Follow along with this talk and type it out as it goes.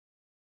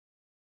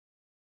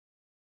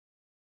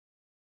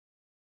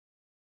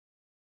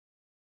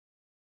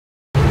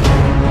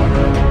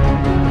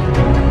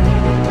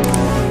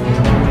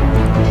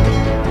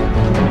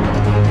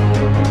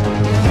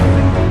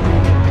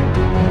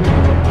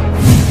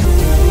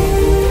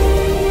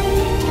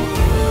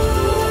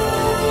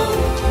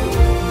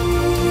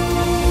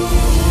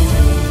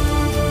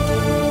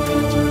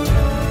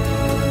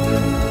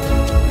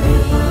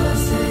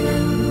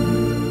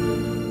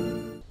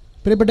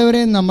പ്രിയപ്പെട്ടവരെ,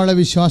 നമ്മളെ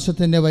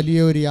വിശ്വാസത്തിൻ്റെ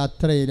വലിയൊരു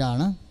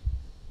യാത്രയിലാണ്.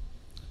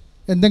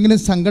 എന്തെങ്കിലും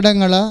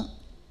സങ്കടങ്ങൾ,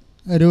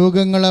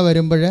 രോഗങ്ങൾ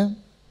വരുമ്പോൾ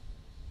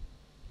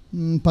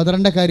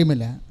പതറേണ്ട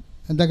കാര്യമില്ല.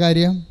 എന്താ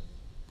കാര്യം?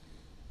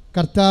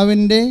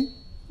 കർത്താവിൻ്റെ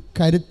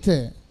കരുത്ത്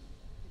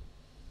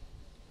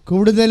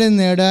കൂടുതൽ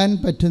നേടാൻ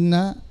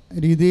പറ്റുന്ന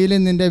രീതിയിൽ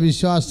നിൻ്റെ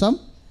വിശ്വാസം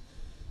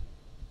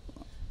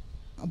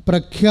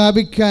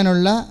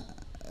പ്രഖ്യാപിക്കാനുള്ള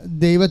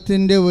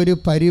ദൈവത്തിൻ്റെ ഒരു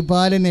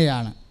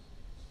പരിപാലനയാണ്.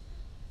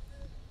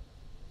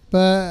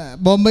 ഇപ്പോൾ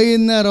ബോംബെയിൽ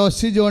നിന്ന്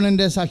റോസ്ലി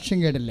ജോണിൻ്റെ സാക്ഷ്യം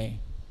കേട്ടില്ലേ?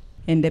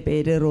 എൻ്റെ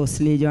പേര്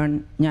റോസ്ലി ജോൺ.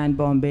 ഞാൻ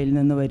ബോംബെയിൽ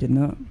നിന്ന്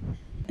വരുന്നു.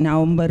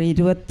 നവംബർ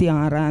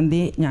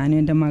 26 ഞാനും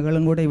എൻ്റെ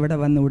മകളും കൂടെ ഇവിടെ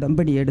വന്ന്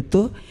ഉടമ്പടി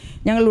എടുത്തു.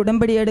 ഞങ്ങൾ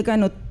ഉടമ്പടി എടുക്കാൻ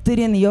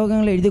ഒത്തിരി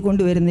നിയോഗങ്ങൾ എഴുതി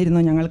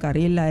കൊണ്ടുവരുന്നിരുന്നു.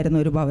 ഞങ്ങൾക്കറിയില്ലായിരുന്നു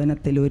ഒരു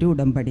ഭവനത്തിൽ ഒരു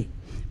ഉടമ്പടി.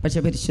 പക്ഷേ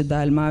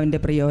പരിശുദ്ധാത്മാവിൻ്റെ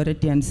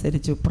പ്രയോറിറ്റി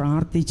അനുസരിച്ച്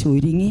പ്രാർത്ഥിച്ച്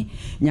ഒരുങ്ങി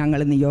ഞങ്ങൾ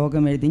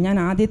നിയോഗം എഴുതി. ഞാൻ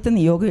ആദ്യത്തെ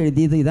നിയോഗം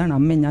എഴുതിയത് ഇതാണ്: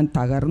 അമ്മ, ഞാൻ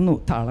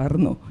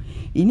തളർന്നു.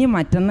 ഇനി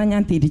മറ്റന്നാൾ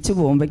ഞാൻ തിരിച്ച്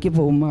ബോംബെക്ക്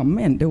പോകുമ്പോൾ അമ്മ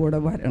എൻ്റെ കൂടെ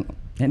വരണം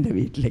എൻ്റെ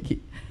വീട്ടിലേക്ക്.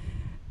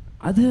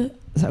 അത്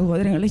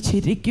സഹോദരങ്ങളെ,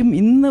 ശരിക്കും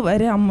ഇന്ന്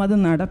വരെ അമ്മ അത്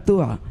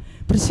നടത്തുക.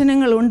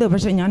 പ്രശ്നങ്ങളുണ്ട്,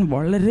 പക്ഷേ ഞാൻ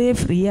വളരെ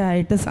ഫ്രീ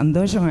ആയിട്ട്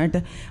സന്തോഷമായിട്ട്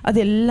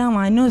അതെല്ലാം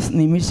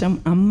നിമിഷം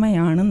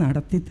അമ്മയാണ്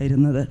നടത്തി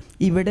തരുന്നത്.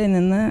 ഇവിടെ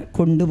നിന്ന്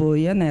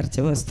കൊണ്ടുപോയ നേർച്ച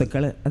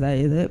വസ്തുക്കൾ,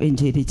 അതായത്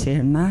വെഞ്ചരിച്ച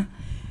എണ്ണ,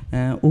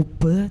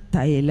 ഉപ്പ്,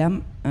 തൈലം,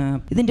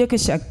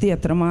 ഇതിൻ്റെയൊക്കെ ശക്തി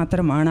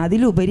എത്രമാത്രമാണ്.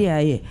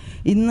 അതിലുപരിയായി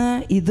ഇന്ന്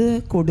ഇത്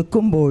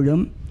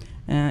കൊടുക്കുമ്പോഴും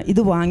ഇത്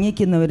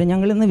വാങ്ങിക്കുന്നവർ,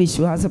 ഞങ്ങളിന്ന്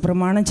വിശ്വാസ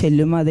പ്രമാണം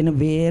ചെല്ലുമ്പോൾ അതിന്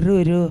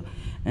വേറൊരു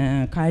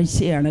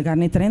കാഴ്ചയാണ്.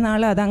 കാരണം ഇത്രയും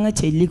നാൾ അതങ്ങ്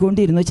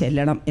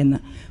ചെല്ലണം എന്ന്.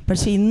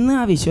 പക്ഷേ ഇന്ന്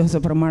ആ വിശ്വാസ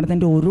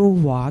പ്രമാണത്തിൻ്റെ ഓരോ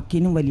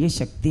വാക്കിനും വലിയ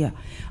ശക്തിയാണ്.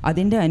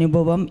 അതിൻ്റെ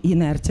അനുഭവം ഈ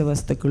നേർച്ച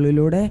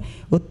വസ്തുക്കളിലൂടെ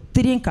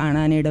ഒത്തിരി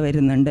കാണാനിട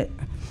വരുന്നുണ്ട്.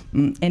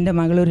 എൻ്റെ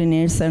മകളൊരു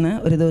നേഴ്സാണ്.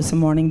 ഒരു ദിവസം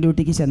മോർണിംഗ്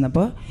ഡ്യൂട്ടിക്ക്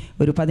ചെന്നപ്പോൾ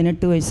ഒരു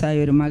 18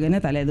 വയസ്സായ ഒരു മകന്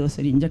തലേ ദിവസം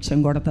ഒരു ഇഞ്ചക്ഷൻ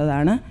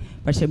കൊടുത്തതാണ്.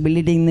 പക്ഷേ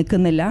ബ്ലീഡിങ്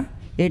നിൽക്കുന്നില്ല.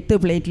 8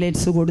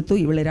 പ്ലേറ്റ്ലെറ്റ്സ് കൊടുത്തു.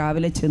 ഇവൾ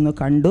രാവിലെ ചെന്ന്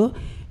കണ്ടു.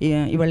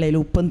 ഇവളയിൽ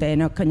ഉപ്പും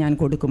തേനൊക്കെ ഞാൻ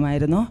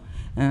കൊടുക്കുമായിരുന്നു.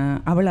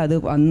 അവളത്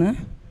വന്ന്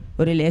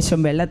ഒരു ലേശം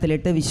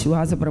വെള്ളത്തിലിട്ട്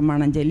വിശ്വാസ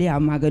പ്രമാണം ചൊല്ലി ആ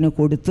മകന്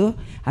കൊടുത്തു.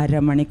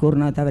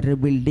 അരമണിക്കൂറിനകത്ത് അവരുടെ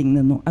ബിൽഡിംഗ്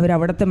നിന്നു.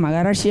 അവരവിടുത്തെ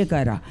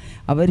മഹാരാഷ്ട്രീയക്കാരാണ്.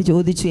 അവർ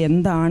ചോദിച്ചു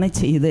എന്താണ്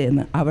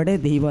ചെയ്തതെന്ന്. അവിടെ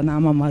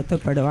ദൈവനാമം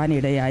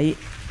മഹത്വപ്പെടുവാനിടയായി.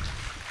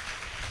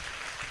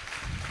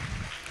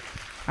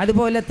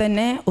 അതുപോലെ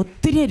തന്നെ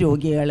ഒത്തിരി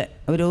രോഗികൾ,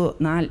 ഒരു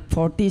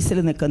 40s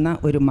നിൽക്കുന്ന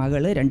ഒരു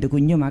മകൾ, 2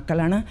 കുഞ്ഞു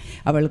മക്കളാണ്.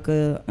 അവൾക്ക്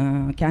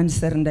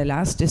ക്യാൻസറിൻ്റെ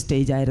ലാസ്റ്റ്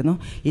സ്റ്റേജ് ആയിരുന്നു.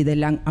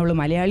 ഇതെല്ലാം, അവൾ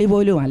മലയാളി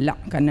പോലും അല്ല,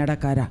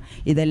 കന്നഡക്കാരാ.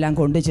 ഇതെല്ലാം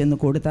കൊണ്ടു ചെന്ന്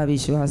കൊടുത്ത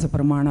വിശ്വാസ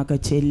പ്രമാണമൊക്കെ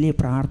ചൊല്ലി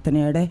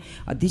പ്രാർത്ഥനയുടെ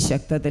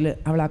അതിശക്തത്തിൽ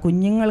അവൾ ആ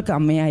കുഞ്ഞുങ്ങൾക്ക്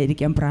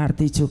അമ്മയായിരിക്കാൻ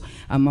പ്രാർത്ഥിച്ചു.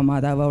 അമ്മ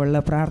മാതാവ്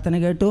അവളുടെ പ്രാർത്ഥന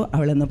കേട്ടു.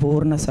 അവളിന്ന്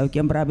പൂർണ്ണ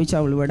സൗഖ്യം പ്രാപിച്ചു.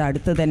 അവൾ ഇവിടെ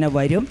അടുത്ത് തന്നെ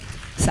വരും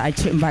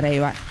സാക്ഷ്യം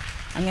പറയുവാൻ.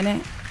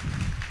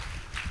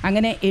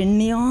 അങ്ങനെ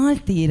എണ്ണിയാൽ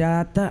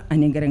തീരാത്ത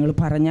അനുഗ്രഹങ്ങൾ.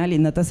 പറഞ്ഞാൽ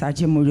ഇന്നത്തെ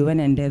സാക്ഷ്യം മുഴുവൻ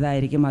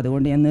എൻ്റേതായിരിക്കും.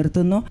 അതുകൊണ്ട് ഞാൻ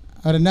നിർത്തുന്നു.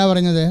 അവരെന്നാ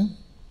പറഞ്ഞത്?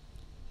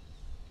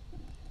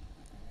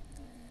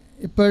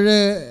 ഇപ്പോഴ്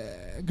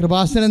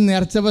കൃപാസനം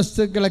നേർച്ച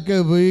വസ്തുക്കളൊക്കെ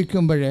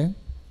ഉപയോഗിക്കുമ്പോൾ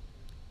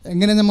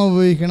എങ്ങനെ നമ്മൾ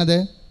ഉപയോഗിക്കണത്?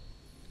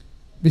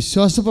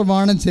 വിശ്വാസ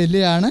പ്രമാണം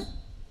ചൊല്ലിയാണ്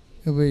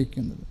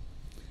ഉപയോഗിക്കുന്നത്.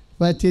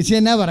 അപ്പോൾ ചേച്ചി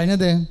എന്നാ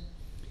പറഞ്ഞത്?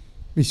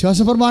 വിശ്വാസ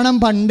പ്രമാണം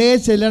പണ്ടേ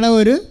ചെല്ലണ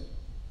ഒരു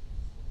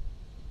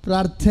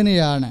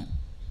പ്രാർത്ഥനയാണ്.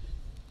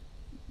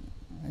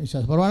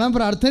 വിശ്വാസപ്രമാണം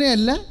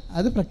പ്രാർത്ഥനയല്ല,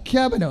 അത്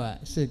പ്രഖ്യാപനമാണ്.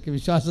 ശരിക്കും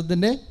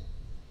വിശ്വാസത്തിൻ്റെ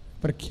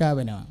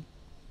പ്രഖ്യാപനമാണ്.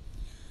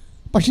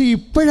 പക്ഷെ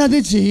ഇപ്പോഴത്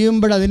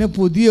ചെയ്യുമ്പോൾ അതിന്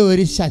പുതിയ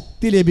ഒരു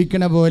ശക്തി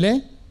ലഭിക്കണ പോലെ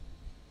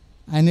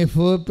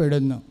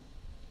അനുഭവപ്പെടുന്നു.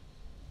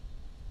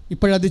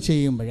 ഇപ്പോഴത്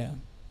ചെയ്യുമ്പോൾ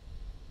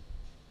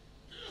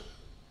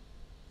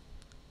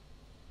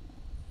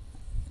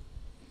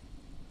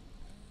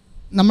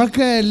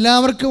നമ്മൾക്ക്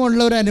എല്ലാവർക്കും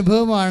ഉള്ള ഒരു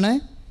അനുഭവമാണ്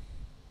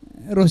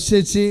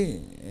റോസേച്ചി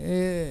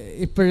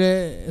ഇപ്പോഴേ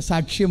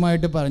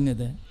സാക്ഷ്യമായിട്ട്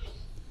പറഞ്ഞത്.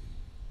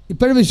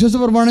 ഇപ്പോഴും വിശ്വാസ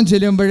പ്രമാണം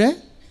ചെല്ലുമ്പോൾ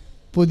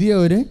പുതിയ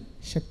ഒരു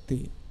ശക്തി.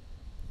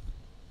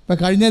 ഇപ്പം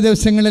കഴിഞ്ഞ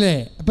ദിവസങ്ങളിലെ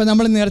ഇപ്പം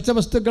നമ്മൾ നേർച്ച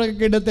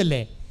വസ്തുക്കളൊക്കെ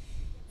ഇടത്തല്ലേ,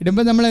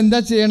 ഇടുമ്പോൾ നമ്മൾ എന്താ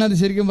ചെയ്യണത്?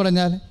 ശരിക്കും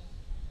പറഞ്ഞാൽ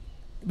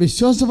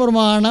വിശ്വാസ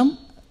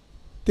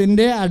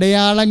പ്രമാണത്തിൻ്റെ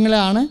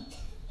അടയാളങ്ങളാണ്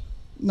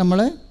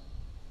നമ്മൾ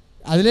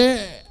അതിൽ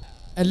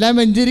എല്ലാം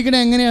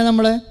വെഞ്ചരിക്കണത്. എങ്ങനെയാണ്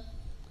നമ്മൾ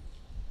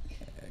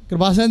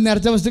കൃപാസന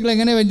നേർച്ച വസ്തുക്കൾ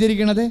എങ്ങനെ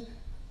വെഞ്ചരിക്കണത്?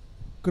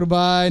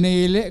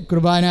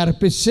 കുർബാന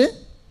അർപ്പിച്ച്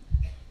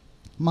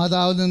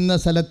മാതാവ് നിന്ന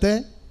സ്ഥലത്ത്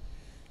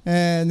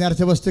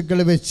നേർച്ച വസ്തുക്കൾ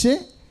വെച്ച്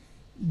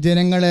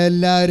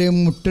ജനങ്ങളെല്ലാവരും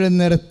മുട്ടിൽ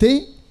നിർത്തി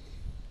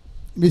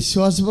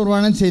വിശ്വാസ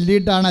പ്രമാണം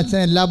ചൊല്ലിയിട്ടാണ് അച്ഛൻ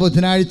എല്ലാ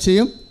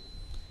ബുധനാഴ്ചയും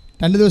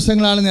 2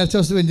 ദിവസങ്ങളാണ് നേർച്ച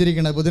വസ്തു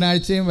വെഞ്ചരിക്കുന്നത്,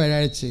 ബുധനാഴ്ചയും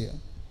വ്യാഴാഴ്ചയും.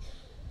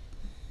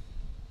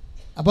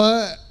 അപ്പോൾ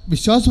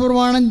വിശ്വാസ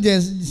പ്രമാണം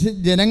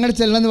ജനങ്ങൾ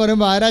ചെല്ലണമെന്ന്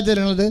പറയുമ്പോൾ ആരാ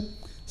ചെല്ലണത്?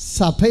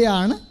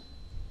 സഭയാണ്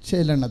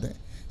ചെല്ലണത്.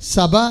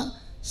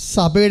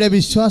 സഭയുടെ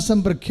വിശ്വാസം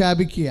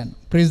പ്രഖ്യാപിക്കുകയാണ്.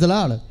 Praise the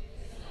Lord.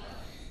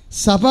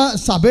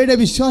 സഭയുടെ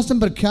വിശ്വാസം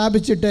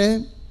പ്രഖ്യാപിച്ചിട്ട്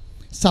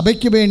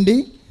സഭയ്ക്ക് വേണ്ടി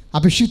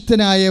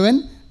അഭിഷിക്തനായവൻ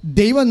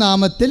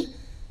ദൈവനാമത്തിൽ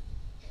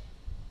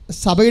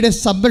സഭയുടെ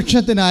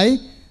സംരക്ഷണത്തിനായി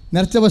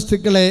നേർച്ച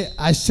വസ്തുക്കളെ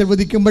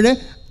ആശീർവദിക്കുമ്പോൾ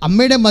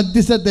അമ്മയുടെ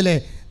മധ്യസ്ഥത്തിൽ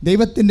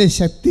ദൈവത്തിൻ്റെ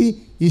ശക്തി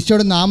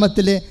ഈശോയുടെ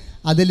നാമത്തിൽ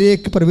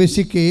അതിലേക്ക്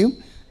പ്രവേശിക്കുകയും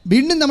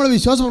വീണ്ടും നമ്മൾ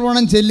വിശ്വാസ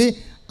പ്രമാണം ചൊല്ലി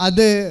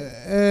അത്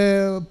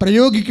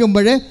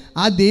പ്രയോഗിക്കുമ്പോൾ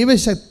ആ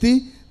ദൈവശക്തി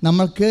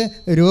നമ്മൾക്ക്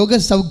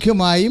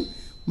രോഗസൗഖ്യമായും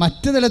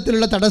മറ്റു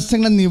തരത്തിലുള്ള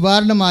തടസ്സങ്ങളുടെ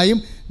നിവാരണമായും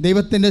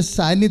ദൈവത്തിൻ്റെ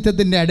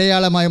സാന്നിധ്യത്തിൻ്റെ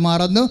അടയാളമായി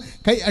മാറുന്നു.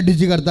 കൈ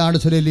അടിച്ച്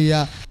കർത്താവ് ഹല്ലേലൂയ.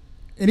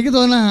 എനിക്ക്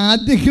തോന്നുന്നു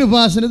ആദ്യ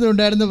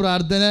കൃപാസനത്തിലുണ്ടായിരുന്ന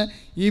പ്രാർത്ഥന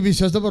ഈ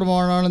വിശ്വാസ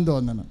പ്രമാണമെന്ന്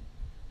തോന്നണം.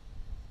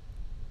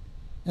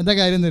 എന്താ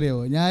കാര്യം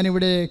എന്നറിയാമോ?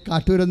 ഞാനിവിടെ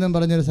കാട്ടൂരെന്നും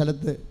പറഞ്ഞൊരു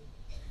സ്ഥലത്ത്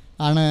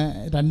ആണ്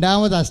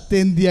രണ്ടാമത്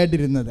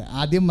അസ്തേന്തിയായിട്ടിരുന്നത്.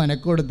 ആദ്യം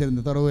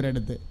മനക്കോടത്തിരുന്നത്,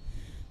 തുറവൂരടുത്ത്.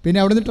 പിന്നെ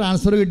അവിടുന്ന്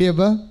ട്രാൻസ്ഫർ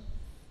കിട്ടിയപ്പോൾ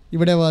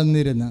ഇവിടെ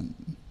വന്നിരുന്നു.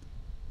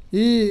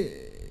 ഈ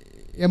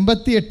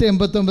 88,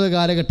 89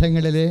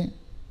 കാലഘട്ടങ്ങളിൽ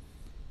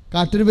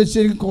കാട്ടൂർ വെച്ച്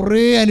എനിക്ക്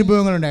കുറേ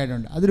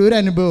അനുഭവങ്ങളുണ്ടായിട്ടുണ്ട്. അതിലൊരു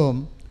അനുഭവം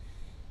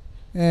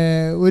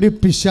ഒരു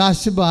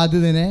പിശാച്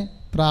ബാധിതനെ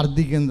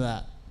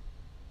പ്രാർത്ഥിക്കുന്നതാണ്.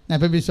 ഞാൻ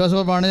ഇപ്പോൾ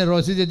വിശ്വാസപ്രമാണം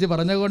റോസി ചേച്ചി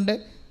പറഞ്ഞുകൊണ്ട്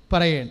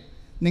പറയുകയാണ്,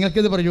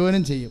 നിങ്ങൾക്കിത്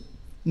പ്രയോജനം ചെയ്യും.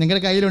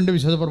 നിങ്ങളുടെ കയ്യിലുണ്ട്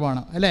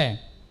വിശ്വാസപ്രമാണം അല്ലേ?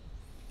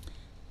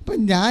 അപ്പം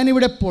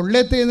ഞാനിവിടെ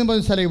പൊള്ളത്തെ എന്ന്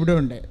പറഞ്ഞ സ്ഥലം ഇവിടെ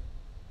ഉണ്ട്.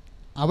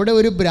 അവിടെ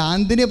ഒരു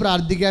ഭ്രാന്തിനെ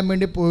പ്രാർത്ഥിക്കാൻ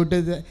വേണ്ടി പോയിട്ട്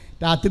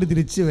രാത്രി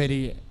തിരിച്ച്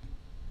വരിക.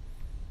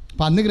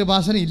 അപ്പം അന്ന്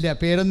കൃപാസനം ഇല്ല,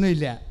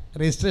 പേരൊന്നുമില്ല,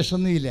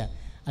 രജിസ്ട്രേഷനൊന്നും ഇല്ല,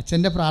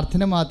 അച്ഛൻ്റെ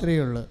പ്രാർത്ഥന മാത്രമേ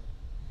ഉള്ളൂ.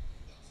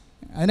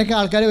 അതിനൊക്കെ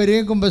ആൾക്കാർ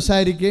വരികയും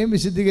കുമ്പസാരിക്കുകയും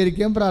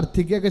വിശുദ്ധീകരിക്കുകയും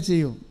പ്രാർത്ഥിക്കുകയൊക്കെ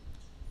ചെയ്യും.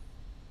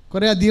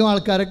 കുറേ അധികം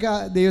ആൾക്കാരൊക്കെ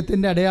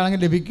ദൈവത്തിൻ്റെ അടയാളങ്ങൾ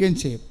ലഭിക്കുകയും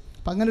ചെയ്യും.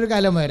 അപ്പം അങ്ങനെ ഒരു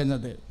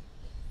കാലമായിരുന്നത്.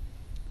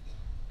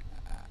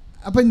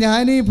 അപ്പം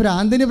ഞാൻ ഈ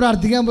ഭ്രാന്തിന്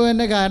പ്രാർത്ഥിക്കാൻ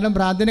പോയതിൻ്റെ കാരണം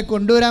ഭ്രാന്തിനെ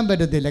കൊണ്ടുവരാൻ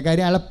പറ്റത്തില്ല.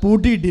 കാര്യം ആളെ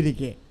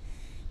പൂട്ടിയിട്ടിരിക്കുക.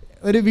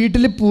 ഒരു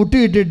വീട്ടിൽ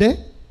പൂട്ടിയിട്ടിട്ട്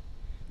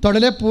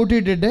തുടലെ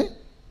പൂട്ടിയിട്ടിട്ട്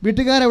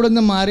വീട്ടുകാരവിടെ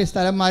നിന്ന് മാറി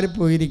സ്ഥലം മാറി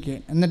പോയിരിക്കുക.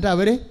 എന്നിട്ട്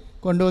അവർ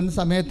കൊണ്ടുവന്ന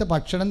സമയത്ത്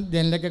ഭക്ഷണം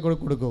ജനലൊക്കെ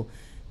കൊടുക്കും.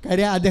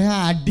 കാര്യം അദ്ദേഹം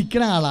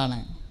അടിക്കണ ആളാണ്.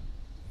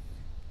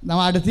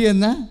 നമ്മൾ അടുത്ത്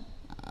ചെന്ന്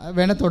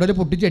വേണേൽ തുടൽ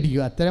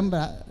പൊട്ടിച്ചടിക്കുക, അത്തരം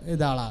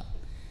ഇതാളാണ്.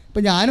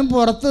 അപ്പം ഞാനും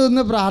പുറത്ത്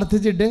നിന്ന്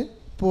പ്രാർത്ഥിച്ചിട്ട്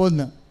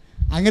പോന്നു.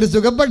 അങ്ങനെ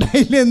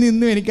സുഖപ്പെട്ടില്ലെന്ന്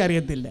ഇന്നും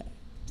എനിക്കറിയത്തില്ല,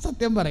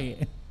 സത്യം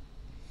പറയുക.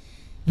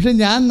 പക്ഷെ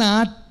ഞാൻ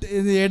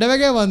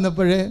ഇടവക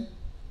വന്നപ്പോൾ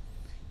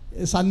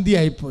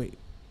സന്ധ്യയായിപ്പോയി.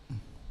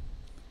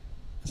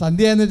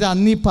 സന്ധ്യയെന്ന് വെച്ചാൽ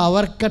അന്ന് ഈ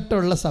പവർ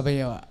കട്ടുള്ള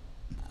സമയമാണ്.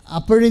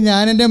 അപ്പോഴും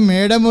ഞാൻ എൻ്റെ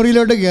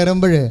മേടമുറിയിലോട്ട്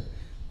കയറുമ്പോൾ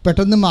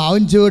പെട്ടെന്ന്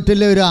മാവും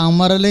ചുവട്ടിൽ ഒരു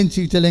അമറലും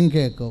ചീച്ചലും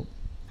കേൾക്കും.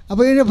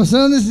 അപ്പോൾ ഇതിൻ്റെ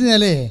പ്രശ്നം എന്ന് വെച്ച്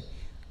കഴിഞ്ഞാൽ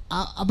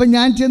അപ്പം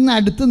ഞാൻ ചെന്ന്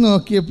അടുത്ത്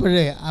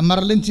നോക്കിയപ്പോഴേ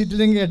അമറലും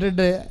ചീറ്റലും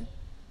കേട്ടിട്ട്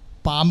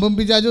പാമ്പും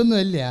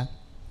പിശാചൊന്നുമല്ല,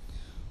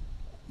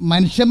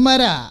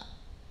 മനുഷ്യന്മാരാ.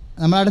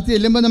 നമ്മളടുത്ത്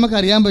ചെല്ലുമ്പോൾ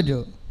നമുക്കറിയാൻ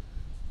പറ്റുമോ?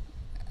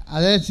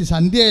 അത്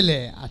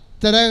സന്ധ്യയല്ലേ,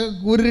 അത്ര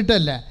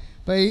കൂരിട്ടല്ല.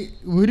 അപ്പം ഈ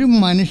ഒരു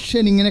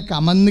മനുഷ്യൻ ഇങ്ങനെ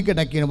കമന്ന്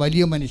കിടക്കുകയാണ്,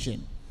 വലിയ മനുഷ്യൻ,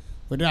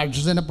 ഒരു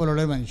രാക്ഷസനെ പോലുള്ള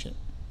ഒരു മനുഷ്യൻ.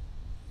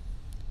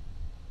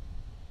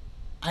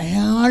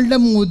 അയാളുടെ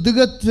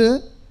മുതുകത്ത്,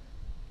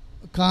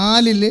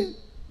 കാലിൽ,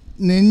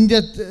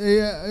 നെഞ്ചത്ത്,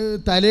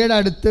 തലയുടെ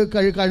അടുത്ത്,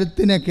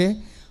 കഴുത്തിനൊക്കെ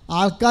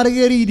ആൾക്കാർ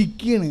കയറി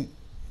ഇരിക്കുകയാണ്.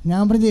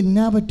 ഞാൻ പറഞ്ഞത്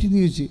എന്നാ പറ്റിയെന്ന്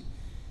ചോദിച്ചു.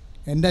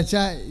 എൻ്റെ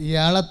അച്ഛാ,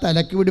 ഇയാളെ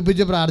തലക്ക്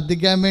പിടിപ്പിച്ച്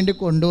പ്രാർത്ഥിക്കാൻ വേണ്ടി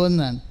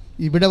കൊണ്ടുവന്നതാണ്.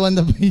 ഇവിടെ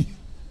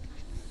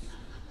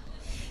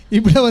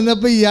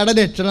വന്നപ്പോൾ ഇയാളുടെ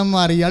ലക്ഷണം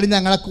മാറി, ഇയാൾ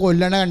ഞങ്ങളെ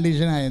കൊല്ലണ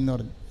കണ്ടീഷനായെന്ന്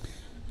പറഞ്ഞു.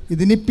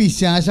 ഇതിന്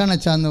പിശാചാണ്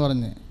അച്ഛാന്ന്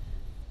പറഞ്ഞ്.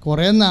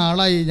 കുറേ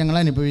നാളായി ഞങ്ങൾ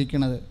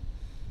അനുഭവിക്കണത്.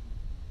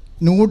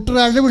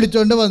 ന്യൂട്രാളിനെ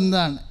വിളിച്ചുകൊണ്ട്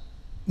വന്നതാണ്.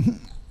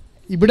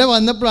 ഇവിടെ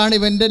വന്നപ്പോഴാണ്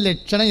ഇവൻ്റെ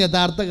ലക്ഷണം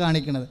യഥാർത്ഥ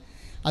കാണിക്കണത്.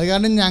 അത്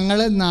കാരണം ഞങ്ങൾ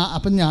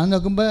അപ്പം ഞാൻ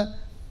നോക്കുമ്പോൾ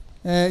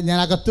ഞാൻ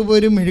അകത്ത്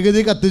പോയി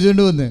മെഴുകുതിരി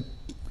കത്തിച്ചുകൊണ്ട് വന്ന്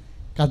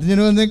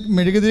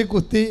മെഴുകുതിരി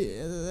കുത്തി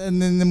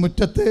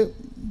മുറ്റത്ത്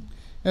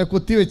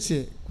കുത്തി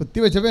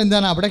വെച്ചപ്പോൾ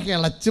എന്താണ്, അവിടെ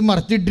കിളച്ച്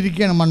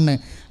മറച്ചിട്ടിരിക്കുകയാണ് മണ്ണ്.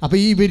 അപ്പോൾ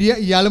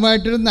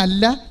ഇയാളുമായിട്ടൊരു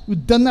നല്ല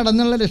യുദ്ധം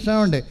നടന്നുള്ള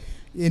ലക്ഷണമുണ്ട്.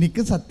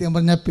 എനിക്ക് സത്യം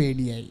പറഞ്ഞാൽ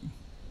പേടിയായി.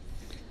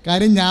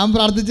 കാര്യം ഞാൻ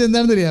പ്രാർത്ഥിച്ചത്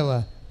എന്താണെന്ന് അറിയാമോ?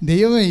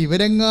 ദൈവമേ,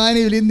 ഇവരെങ്ങാനും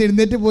ഇതിൽ നിന്ന്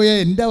എഴുന്നേറ്റ് പോയാൽ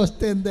എൻ്റെ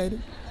അവസ്ഥ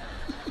എന്തായാലും.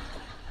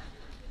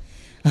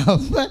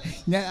 അപ്പം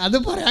അത്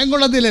പറയാൻ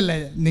കൊള്ളത്തില്ലല്ലേ,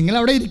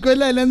 നിങ്ങളവിടെ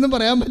ഇരിക്കുമല്ലോ അല്ലെന്നും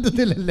പറയാൻ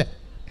പറ്റത്തില്ലല്ലേ.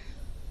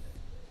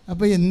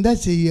 അപ്പോൾ എന്താ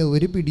ചെയ്യുക,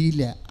 ഒരു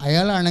പിടിയില്ല.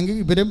 അയാളാണെങ്കിൽ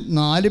ഇവരെ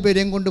 4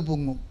 പേരെയും കൊണ്ട്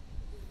പൊങ്ങും.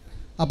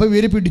 അപ്പോൾ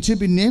ഇവർ പിടിച്ച്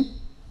പിന്നെയും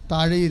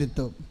താഴെ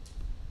ഇരുത്തും,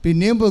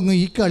 പിന്നെയും പൊങ്ങും.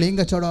 ഈ കളിയും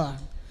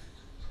കച്ചവടമാണ്.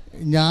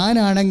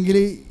 ഞാനാണെങ്കിൽ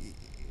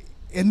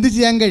എന്ത്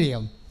ചെയ്യാൻ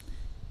കഴിയും?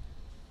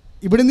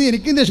 ഇവിടുന്ന്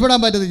എനിക്കും രക്ഷപ്പെടാൻ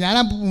പറ്റത്തില്ല. ഞാൻ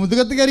ആ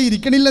മുതുകത്ത് കയറി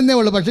ഇരിക്കണില്ലെന്നേ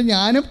ഉള്ളൂ. പക്ഷെ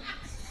ഞാനും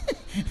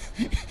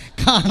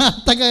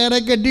കാണാത്ത കയറെ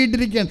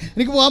കെട്ടിയിട്ടിരിക്കുകയാണ്.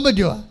 എനിക്ക് പോകാൻ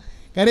പറ്റുമോ?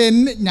 കാര്യം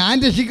ഞാൻ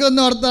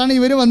രക്ഷിക്കുമെന്ന് ഓർത്താണ്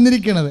ഇവർ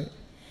വന്നിരിക്കണത്.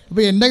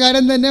 അപ്പോൾ എൻ്റെ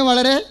കാര്യം തന്നെ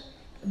വളരെ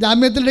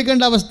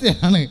ജാമ്യത്തിലെടുക്കേണ്ട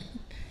അവസ്ഥയാണ്.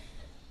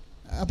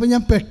 അപ്പോൾ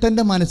ഞാൻ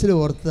പെട്ടെൻ്റെ മനസ്സിൽ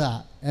ഓർത്തതാ,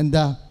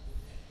 എന്താ,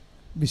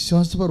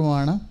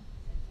 വിശ്വാസപൂർവ്വമാണ്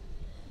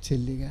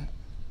ചെല്ലുക.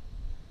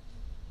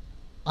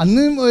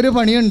 അന്ന് ഒരു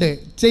പണിയുണ്ട്,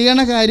 ചെയ്യണ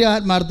കാര്യം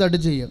ആത്മാർത്ഥമായിട്ട്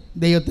ചെയ്യും,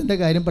 ദൈവത്തിൻ്റെ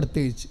കാര്യം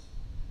പ്രത്യേകിച്ച്.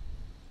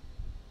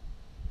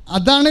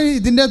 അതാണ്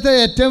ഇതിൻ്റെ അകത്ത്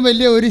ഏറ്റവും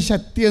വലിയ ഒരു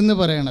ശക്തി എന്ന്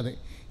പറയണത്.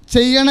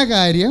 ചെയ്യണ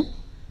കാര്യം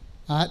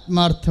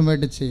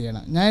ആത്മാർത്ഥമായിട്ട്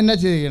ചെയ്യണം. ഞാൻ എന്നാ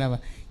ചെയ്യണം?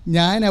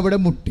 ഞാൻ അവിടെ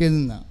മുട്ടിയത്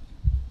നിന്നാണ്.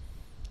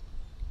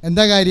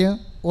 എന്താ കാര്യം?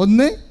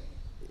 ഒന്ന്,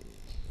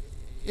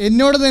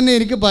 എന്നോട് തന്നെ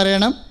എനിക്ക്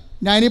പറയണം,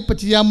 ഞാനിപ്പോൾ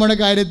ചെയ്യാൻ പോണ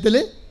കാര്യത്തിൽ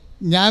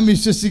ഞാൻ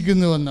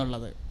വിശ്വസിക്കുന്നു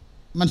എന്നുള്ളത്.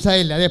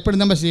 മനസ്സിലായില്ല? അത് എപ്പോഴും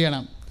നമ്മൾ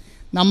ചെയ്യണം.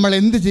 നമ്മൾ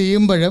എന്ത്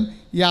ചെയ്യുമ്പോഴും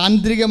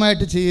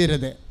യാന്ത്രികമായിട്ട്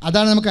ചെയ്യരുത്.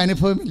 അതാണ് നമുക്ക്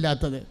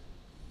അനുഭവമില്ലാത്തത്.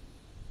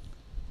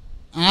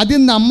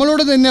 ആദ്യം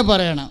നമ്മളോട് തന്നെ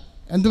പറയണം.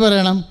 എന്ത്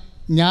പറയണം?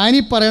 ഞാനീ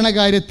പറയണ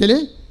കാര്യത്തിൽ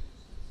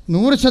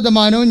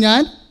 100%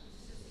 ഞാൻ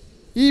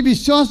ഈ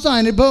വിശ്വാസ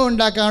അനുഭവം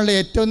ഉണ്ടാക്കാനുള്ള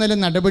ഏറ്റവും നല്ല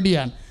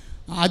നടപടിയാണ്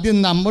ആദ്യം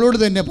നമ്മളോട്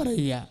തന്നെ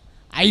പറയുക.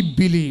 I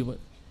believe.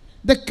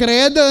 ഇത്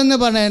ക്രേദോ എന്ന്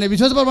പറയുന്നത്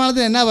വിശ്വാസ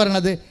പ്രമാണത്തിൽ എന്നാ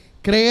പറയണത്?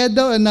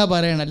 ക്രേദോ എന്നാ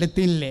പറയണത്.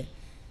 ലത്തീനിലെ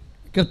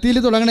കൃതിയിൽ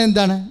തുടങ്ങണത്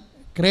എന്താണ്?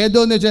 ക്രേദോ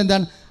എന്ന് വെച്ചാൽ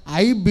എന്താണ്?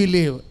 I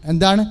believe.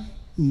 എന്താണ്?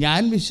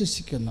 ഞാൻ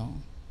വിശ്വസിക്കുന്നു.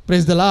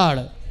 Praise the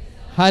Lord.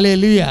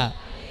 ഹല്ലേലൂയ.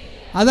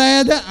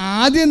 അതായത്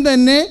ആദ്യം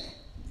തന്നെ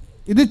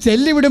ഇത്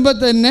ചെല്ലിവിടുമ്പോൾ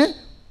തന്നെ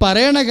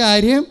പറയണ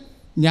കാര്യം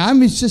ഞാൻ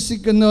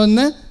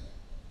വിശ്വസിക്കുന്നുവെന്ന്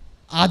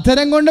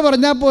അധരം കൊണ്ട്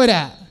പറഞ്ഞാൽ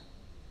പോരാ,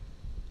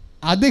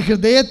 അത്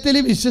ഹൃദയത്തിൽ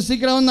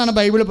വിശ്വസിക്കണമെന്നാണ്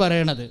ബൈബിൾ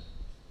പറയണത്.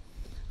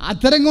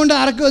 അധരം കൊണ്ട്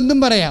ആർക്കും എന്തും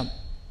പറയാം.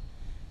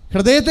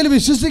 ഹൃദയത്തിൽ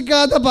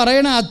വിശ്വസിക്കാതെ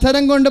പറയണ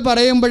അധരം കൊണ്ട്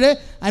പറയുമ്പോൾ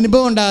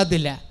അനുഭവം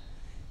ഉണ്ടാകത്തില്ല.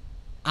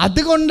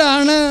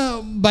 അതുകൊണ്ടാണ്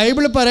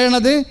ബൈബിൾ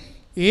പറയണത്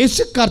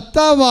യേശു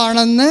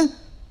കർത്താവാണെന്ന്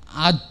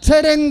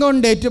അധരം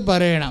കൊണ്ടേറ്റ്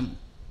പറയണം.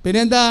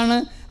 പിന്നെന്താണ്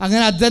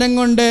അങ്ങനെ അധരം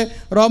കൊണ്ട്?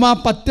 റോമ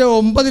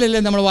 10:9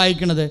 നമ്മൾ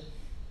വായിക്കണത്.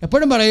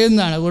 എപ്പോഴും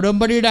പറയുന്നതാണ്.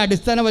 ഉടമ്പടിയുടെ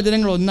അടിസ്ഥാന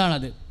വചനങ്ങൾ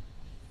ഒന്നാണത്.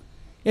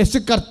 യേശു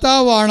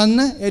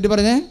കർത്താവാണെന്ന് ഏറ്റു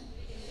പറഞ്ഞേ,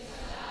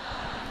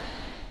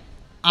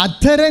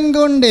 അധരം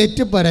കൊണ്ട്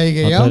ഏറ്റു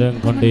പറയുകയോ.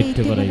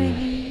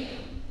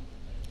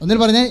 ഒന്നിൽ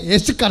പറഞ്ഞേ,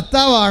 യേശു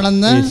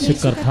കർത്താവാണെന്ന്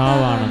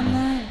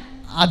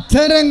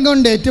അധരം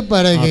കൊണ്ട് ഏറ്റു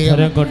പറയുകയോ.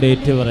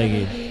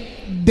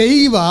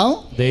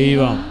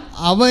 ദൈവം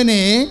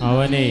അവനെ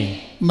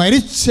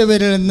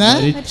മരിച്ചവരിൽ നിന്ന്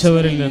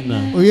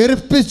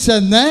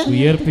ഉയർപ്പിച്ചെന്ന്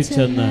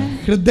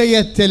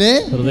ഹൃദയത്തിലെ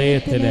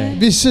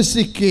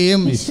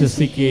വിശ്വസിക്കുകയും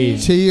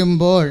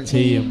ചെയ്യുമ്പോൾ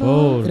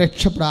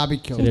രക്ഷ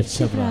പ്രാപിക്കും.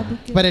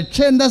 അപ്പം രക്ഷ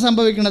എന്താ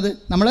സംഭവിക്കണത്?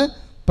 നമ്മൾ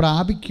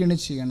പ്രാപിക്കുകയാണ്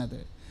ചെയ്യണത്.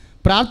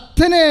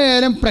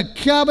 പ്രാർത്ഥനയായാലും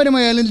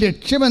പ്രഖ്യാപനമായാലും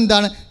ലക്ഷ്യം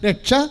എന്താണ്?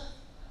 രക്ഷ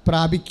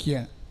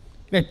പ്രാപിക്കുകയാണ്.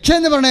 രക്ഷ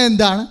എന്ന് പറയുന്നത്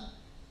എന്താണ്?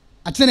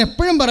 അച്ഛൻ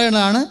എപ്പോഴും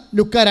പറയുന്നതാണ്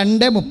ലൂക്ക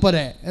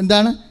 2:30.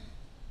 എന്താണ്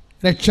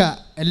രക്ഷ?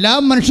 എല്ലാ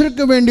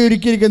മനുഷ്യർക്കും വേണ്ടി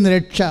ഒരുക്കിയിരിക്കുന്ന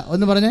രക്ഷ.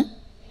 ഒന്ന് പറഞ്ഞേ,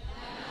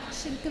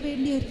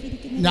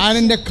 ഞാൻ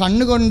എൻ്റെ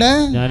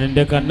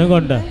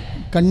കണ്ണുകൊണ്ട്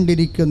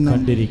കണ്ടിരിക്കുന്നു.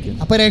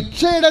 അപ്പോൾ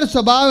രക്ഷയുടെ ഒരു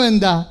സ്വഭാവം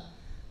എന്താ?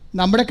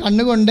 നമ്മുടെ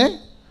കണ്ണുകൊണ്ട്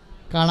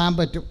കാണാൻ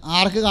പറ്റും.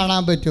 ആർക്ക്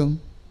കാണാൻ പറ്റും?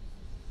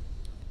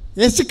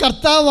 യേശു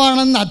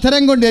കർത്താവാണെന്ന്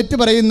അധരം കൊണ്ട് ഏറ്റു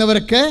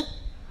പറയുന്നവർക്ക്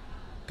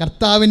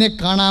കർത്താവിനെ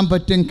കാണാൻ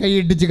പറ്റും.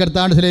 കൈയിടിച്ച്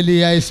കർത്താവിന്റെ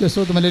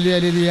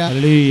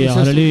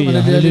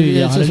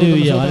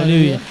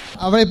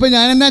അവിടെ ഇപ്പോൾ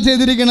ഞാൻ എന്നാ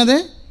ചെയ്തിരിക്കണത്?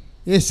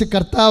 യേശു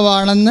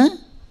കർത്താവാണെന്ന്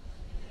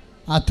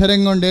അധരം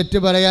കൊണ്ട് ഏറ്റു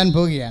പറയാൻ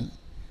പോവുകയാണ്.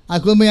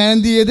 അതുകൊണ്ട് ഞാൻ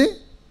എന്ത് ചെയ്ത്?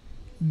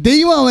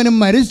 ദൈവം അവനും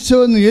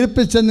മരിച്ചോന്ന്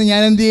ഉയർപ്പിച്ചെന്ന്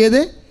ഞാൻ എന്ത്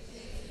ചെയ്ത്?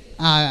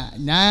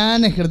 ഞാൻ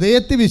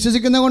ഹൃദയത്തിൽ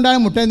വിശ്വസിക്കുന്നത് കൊണ്ടാണ്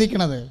മുട്ടേ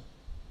നിൽക്കുന്നത്.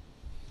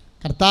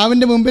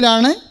 കർത്താവിൻ്റെ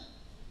മുമ്പിലാണ്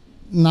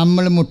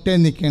നമ്മൾ മുട്ടേ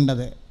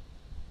നിൽക്കേണ്ടത്.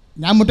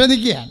 ഞാൻ മുട്ടേ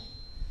നിൽക്കുകയാണ്.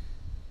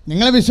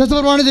 നിങ്ങളെ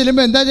വിശ്വാസപ്രമാണം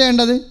ചെല്ലുമ്പോൾ എന്താ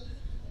ചെയ്യേണ്ടത്?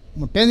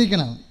 മുട്ടേ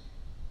നിൽക്കണം.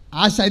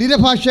 ആ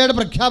ശരീരഭാഷയുടെ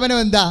പ്രഖ്യാപനം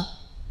എന്താ?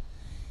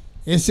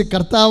 യേശു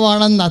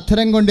കർത്താവാണെന്ന്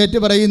അധരം കൊണ്ടേറ്റ്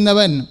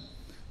പറയുന്നവൻ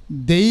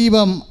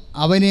ദൈവം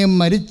അവനെ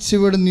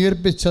മരിച്ചവിടുന്ന്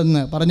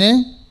ഉയർപ്പിച്ചെന്ന് പറഞ്ഞേ.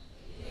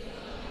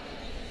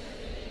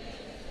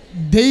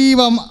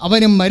 ദൈവം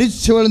അവനെ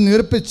മരിച്ചവരിൽ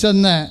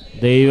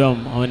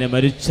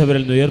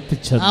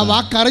ഉയർപ്പിച്ചെന്ന്. ആ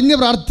വാക്കറിഞ്ഞ്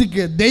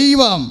പ്രാർത്ഥിക്ക്.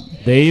 ദൈവം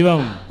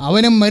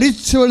അവനെ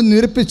മരിച്ചവരിൽ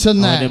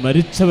ഉയർപ്പിച്ചെന്ന്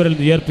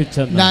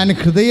ഞാൻ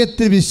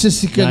ഹൃദയത്തിൽ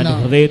വിശ്വസിക്കുന്നു.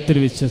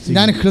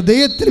 ഞാൻ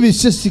ഹൃദയത്തിൽ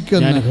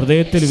വിശ്വസിക്കുന്നു.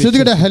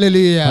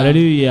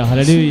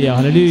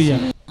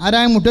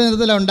 ആരാണ് മുട്ട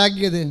നിരത്തിലാണ്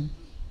ഉണ്ടാക്കിയത്?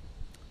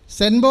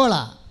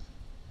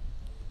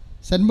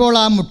 സെൻബോള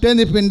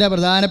മുട്ടേനിപ്പിൻ്റെ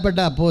പ്രധാനപ്പെട്ട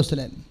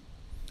അപ്പോസ്തലൻ.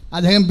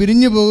 അദ്ദേഹം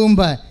പിരിഞ്ഞു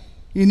പോകുമ്പോൾ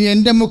ഇനി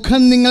എൻ്റെ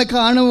മുഖം നിങ്ങൾ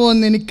കാണുമോ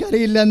എന്ന്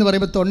എനിക്കറിയില്ല എന്ന്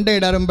പറയുമ്പോൾ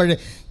തൊണ്ടയിടറുമ്പോൾ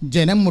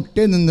ജനം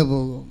മുട്ടേ നിന്ന്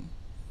പോകും.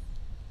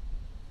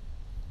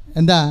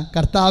 എന്താ?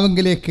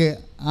 കർത്താവിലേക്ക്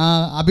ആ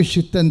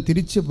അഭിഷിക്തൻ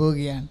തിരിച്ചു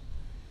പോവുകയാണ്.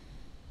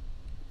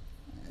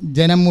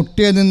 ജനം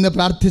മുട്ടേ നിന്ന്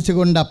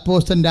പ്രാർത്ഥിച്ചുകൊണ്ട്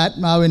അപ്പോസ്തലൻ്റെ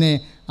ആത്മാവിനെ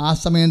ആ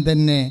സമയം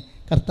തന്നെ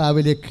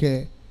കർത്താവിലേക്ക്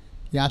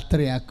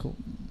യാത്രയാക്കും.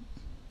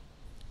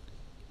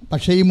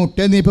 പക്ഷേ ഈ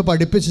മുട്ടേ നീപ്പ്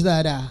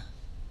പഠിപ്പിച്ചതാരാ?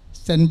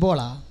 സെൻബോൾ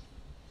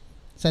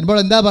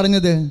എന്താ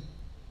പറഞ്ഞത്?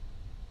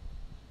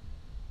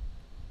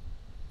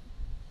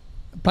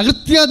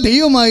 പ്രകൃത്യ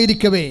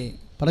ദൈവമായിരിക്കവേ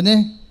പറഞ്ഞേ,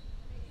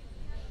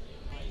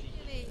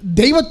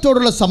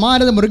 ദൈവത്തോടുള്ള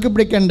സമാനത മുറുകെ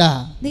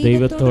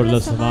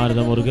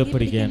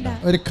പിടിക്കേണ്ട.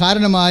 ഒരു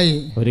കാരണമായി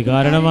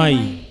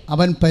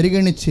അവൻ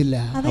പരിഗണിച്ചില്ല.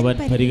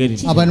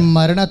 അവൻ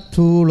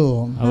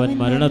മരണത്തോളം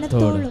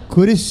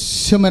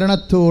കുരിശ്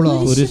മരണത്തോളം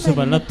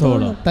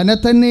തന്നെ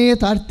തന്നെ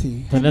താഴ്ത്തി.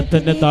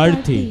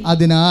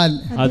 അതിനാൽ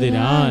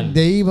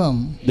ദൈവം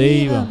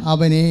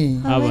അവനെ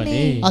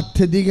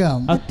അത്യധികം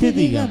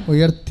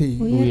ഉയർത്തി.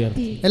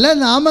 എല്ലാ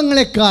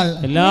നാമങ്ങളെക്കാൾ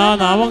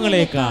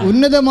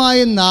ഉന്നതമായ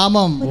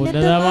നാമം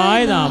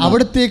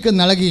അവിടത്തേക്ക്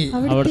നൽകി.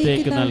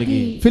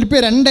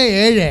 ഫിലിപ്പിയർ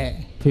 2:7.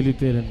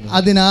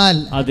 അതിനാൽ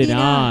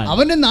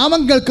അവന്റെ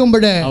നാമം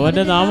കേൾക്കുമ്പോഴേ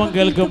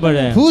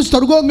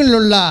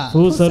ഭൂസ്വർഗങ്ങളിലുള്ള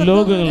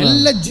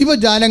എല്ലാ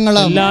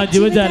ജീവജാലങ്ങളും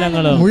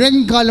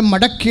മുഴങ്കാലം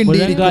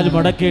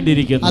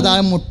മടക്കേണ്ടിയിരിക്കുന്നു.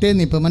 അതാണ് മുട്ടേ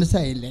നിപ്പ്.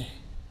 മനസ്സിലായില്ലേ?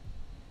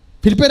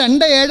 ഫിലിപ്പിയർ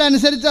 2:7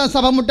 അനുസരിച്ച്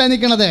സഭ മുട്ടാൻ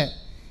നിൽക്കണത്.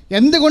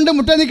 എന്തുകൊണ്ട്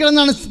മുട്ടാൻ നിൽക്കണം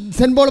എന്നാണ്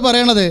സെൻറ്റ് പോൾ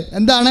പറയണത്?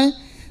 എന്താണ്?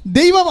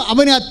 ദൈവം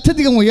അവനെ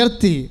അത്യധികം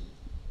ഉയർത്തി.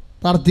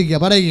 പ്രാർത്ഥിക്കുക,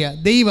 പറയുക,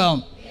 ദൈവം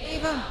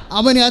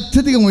അവനെ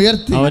അത്യധികം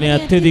ഉയർത്തി.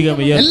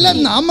 എല്ലാ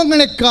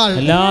നാമങ്ങളെക്കാൾ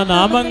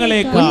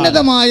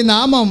ഉന്നതമായ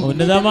നാമം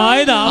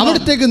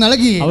അവിടത്തേക്ക്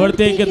നൽകി.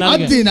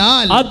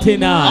 അതിനാൽ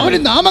അവന്റെ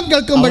നാമം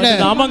കേൾക്കുമ്പോഴേ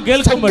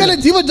സകല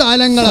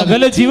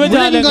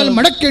ജീവജാലങ്ങൾ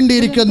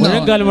മടക്കേണ്ടിയിരിക്കുന്നു.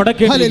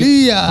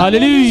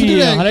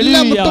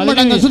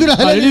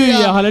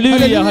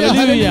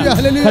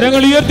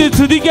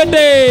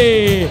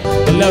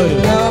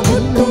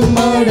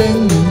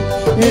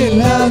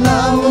 എല്ലാ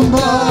നാമം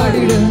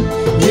പാടിടും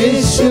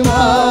യേശു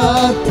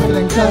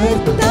മാത്രം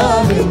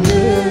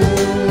കർത്താവെന്ന്.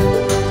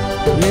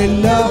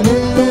 എല്ലാ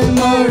മുട്ടും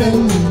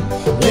മടങ്ങും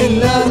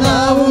എല്ലാ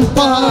നാമം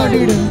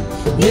പാടിടും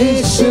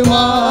യേശു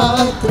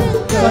മാത്രം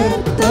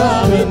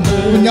കർത്താവെന്ന്.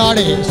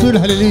 കുഞ്ഞാടേ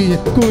ഹല്ലേലൂയ,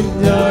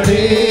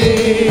 കുഞ്ഞാടേ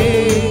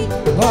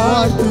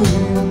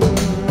വാഴ്ത്തുവിൻ,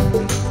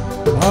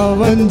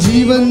 അവൻ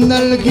ജീവൻ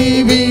നൽകി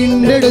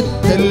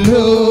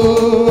വീണ്ടെടുത്തല്ലോ.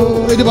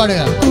 ഇത്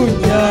പാടുക.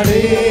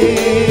 കുഞ്ഞാടേ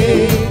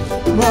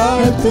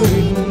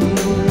വാഴ്ത്തുവിൻ.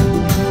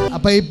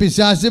 അപ്പം ഈ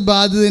പിശാച്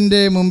ബാധിതൻ്റെ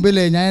മുമ്പിൽ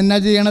ഞാൻ എന്നാ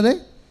ചെയ്യണത്?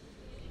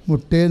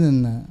 മുട്ടേ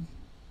നിന്ന്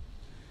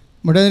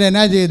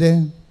എന്നാ ചെയ്ത്?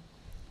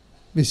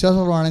 വിശ്വാസ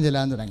പ്രമാണം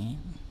ചെല്ലാൻ തുടങ്ങി.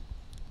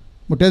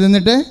 മുട്ടേ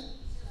നിന്നിട്ട്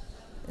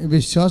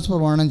വിശ്വാസ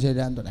പ്രമാണം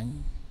ചെല്ലാൻ തുടങ്ങി.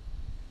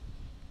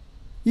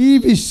 ഈ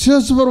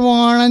വിശ്വാസ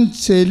പ്രമാണം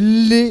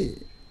ചൊല്ലി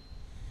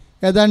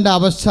ഏതാണ്ട്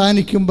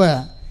അവസാനിക്കുമ്പോൾ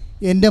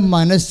എൻ്റെ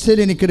മനസ്സിൽ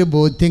എനിക്കൊരു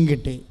ബോധ്യം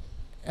കിട്ടി.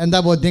 എന്താ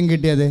ബോധ്യം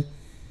കിട്ടിയത്?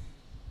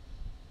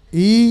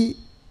 ഈ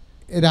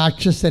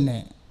രാക്ഷസനെ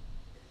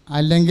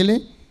അല്ലെങ്കിൽ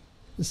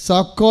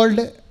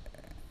സോക്കോൾഡ്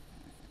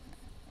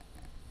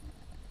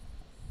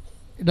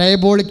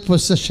ഡയബോളിക്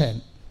പൊസഷൻ,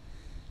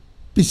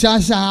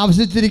 പിശാച്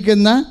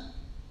ആവശ്യിച്ചിരിക്കുന്ന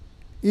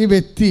ഈ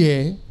വ്യക്തിയെ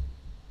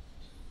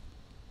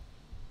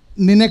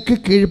നിനക്ക്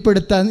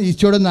കീഴ്പ്പെടുത്താൻ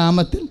ഈശോയുടെ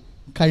നാമത്തിൽ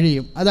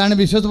കഴിയും. അതാണ്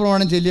വിശ്വാസ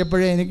പ്രമാണം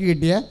ചൊല്ലിയപ്പോഴേ എനിക്ക്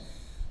കിട്ടിയ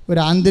ഒരു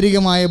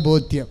ആന്തരികമായ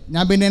ബോധ്യം.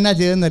 ഞാൻ പിന്നെ എന്നാ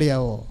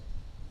ചെയ്തെന്നറിയാവോ?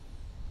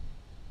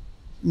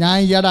 ഞാൻ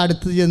ഇയാളുടെ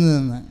അടുത്ത് ചെന്ന്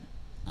നിന്ന്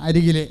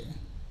അരികിൽ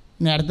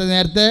നേരത്തെ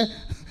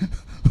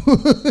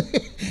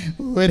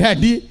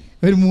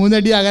ഒരു 3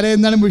 അടി അകലെ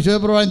നിന്നാണ്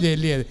വിശ്വാസപ്രമാണം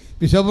ചൊല്ലിയത്.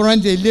 വിശ്വാസപ്രമാണം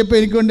ചൊല്ലിയപ്പോൾ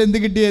എനിക്കൊണ്ട് എന്ത്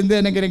കിട്ടി? എന്ത്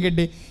അനുഗ്രഹം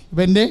കിട്ടി?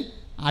 ഇപ്പം എൻ്റെ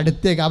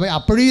അടുത്തേക്ക്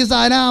അപ്പോഴും ഈ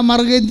സാധനം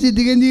അമറുകയും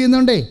ചിന്തിക്കുകയും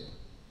ചെയ്യുന്നുണ്ടേ.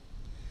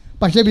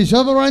 പക്ഷേ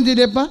വിശ്വാസപ്രമാണം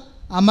ചൊല്ലിയപ്പോൾ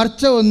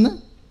അമർച്ച ഒന്ന്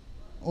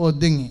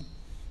ഒതുങ്ങി.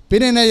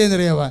 പിന്നെ എന്നാ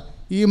ചെയ്യുന്നറിയാവോ?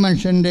 ഈ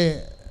മനുഷ്യൻ്റെ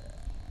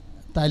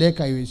തലയെ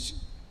കൈവച്ചു.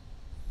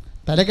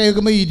 തല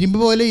കൈവയ്ക്കുമ്പോൾ ഇരുമ്പ്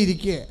പോലെ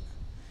ഇരിക്കുക.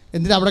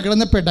 എന്നിട്ട് അവിടെ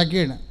കിടന്ന്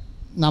പിടക്കുകയാണ്.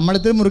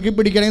 നമ്മളിത്തിരി മുറുക്കി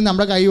പിടിക്കണമെങ്കിൽ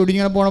നമ്മുടെ കൈ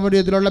ഒടിഞ്ഞിങ്ങനെ പോണ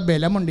വിധത്തിലുള്ള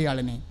ബലമുണ്ട്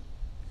ഇയാളിനെ.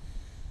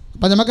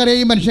 അപ്പം നമുക്കറിയാം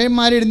ഈ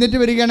മനുഷ്യന്മാർ എഴുന്നേറ്റ്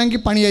വരികയാണെങ്കിൽ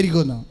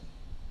പണിയായിരിക്കുമെന്ന്.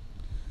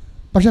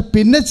 പക്ഷെ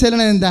പിന്നെ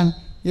ചെല്ലണത് എന്താണ്?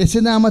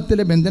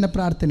 യേശുനാമത്തിലെ ബന്ധന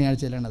പ്രാർത്ഥനയാണ്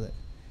ചെല്ലണത്.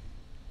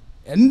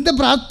 എന്ത്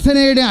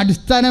പ്രാർത്ഥനയുടെ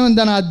അടിസ്ഥാനം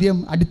എന്താണ്? ആദ്യം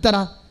അടിത്തറ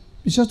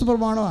വിശ്വാസ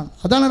പ്രമാണമാണ്.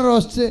 അതാണ്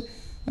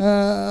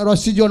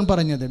റോസി ജോൺ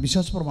പറഞ്ഞത്,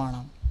 വിശ്വാസ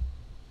പ്രമാണം.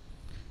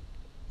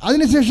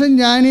 അതിനുശേഷം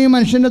ഞാൻ ഈ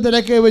മനുഷ്യൻ്റെ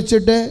തലക്കെ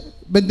വെച്ചിട്ട്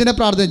ബന്ധന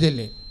പ്രാർത്ഥന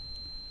ചെല്ലേ.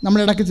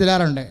 നമ്മളിടയ്ക്ക്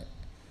ചെല്ലാറുണ്ട്.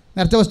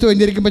 നേരത്തെ വസ്തു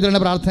വെഞ്ചരിക്കുമ്പോൾ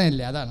ചെല്ലേണ്ട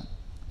പ്രാർത്ഥനയില്ലേ? അതാണ്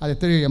അത്.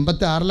 എത്രയോ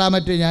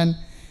 86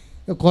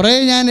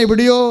 ഞാൻ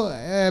എവിടെയോ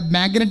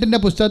മാഗ്നറ്റിൻ്റെ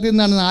പുസ്തകത്തിൽ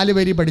നിന്നാണ് 4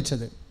 വരി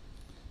പഠിച്ചത്.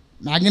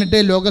 മാഗ്നറ്റ്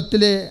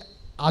ലോകത്തിലെ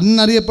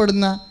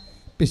അന്നറിയപ്പെടുന്ന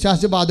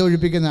പിശാച് ബാധ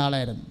ഒഴിപ്പിക്കുന്ന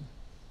ആളായിരുന്നു.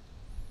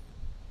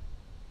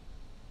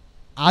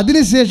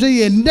 അതിനുശേഷം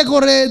എൻ്റെ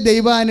കുറേ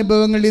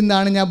ദൈവാനുഭവങ്ങളിൽ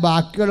നിന്നാണ് ഞാൻ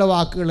ബാക്കിയുള്ള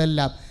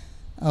വാക്കുകളെല്ലാം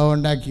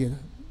ഉണ്ടാക്കിയത്.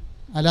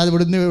 അല്ലാതെ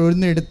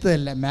ഇവിടുന്ന്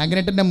എടുത്തതല്ല.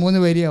 മാഗ്നറ്റിൻ്റെ 3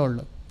 വരിയേ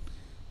ഉള്ളൂ.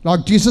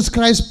 Lord Jesus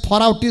Christ,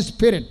 pour out His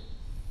Spirit.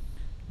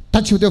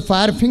 Touch with your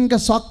fire finger,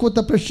 soak with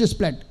the precious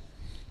blood.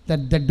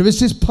 That the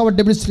devil's power,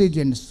 devil's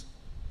legions,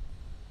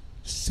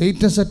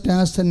 Satan's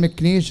attacks and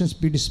machinations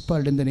be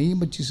dispelled in the name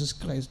of Jesus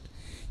Christ.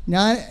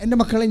 എൻ്റെ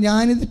മക്കളെ,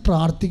 ഞാനിത്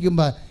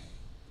പ്രാർത്ഥിക്കുമ്പോൾ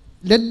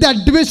let the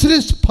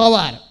adversary's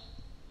power,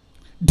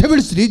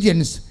 devil's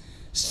legions,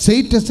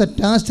 Satan's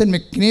attacks and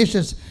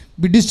machinations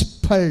be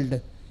dispelled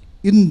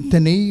in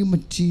the name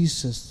of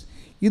Jesus.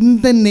 In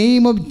the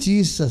name of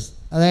Jesus.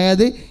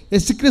 അതായത്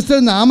യേശുക്രിസ്തു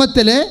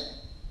നാമത്തിൽ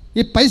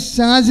ഈ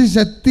പൈശാചിക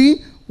ശക്തി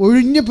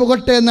ഒഴിഞ്ഞു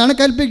പോകട്ടെ എന്നാണ്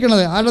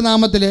കൽപ്പിക്കുന്നത്. ആരുടെ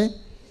നാമത്തിൽ?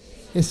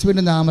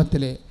 യേശുവിൻ്റെ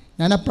നാമത്തിൽ.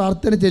 ഞാൻ ആ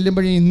പ്രാർത്ഥന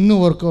ചെല്ലുമ്പോഴേ ഇന്നും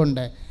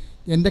ഓർക്കുന്നുണ്ട്.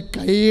 എൻ്റെ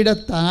കൈയുടെ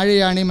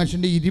താഴെയാണ് ഈ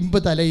മനുഷ്യൻ്റെ ഇരുമ്പ്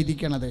തല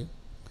ഇരിക്കണത്.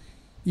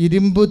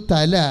 ഇരുമ്പ്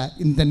തല.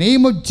 In the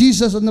name of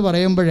Jesus എന്ന്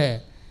പറയുമ്പോഴേ,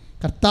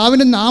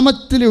 കർത്താവിൻ്റെ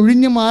നാമത്തിൽ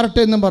ഒഴിഞ്ഞു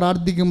മാറട്ടെ എന്ന്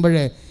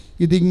പ്രാർത്ഥിക്കുമ്പോഴേ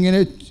ഇതിങ്ങനെ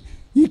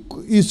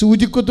ഈ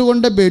സൂചിക്കുത്ത്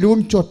കൊണ്ട് ബലൂൺ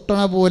ചൊട്ടണ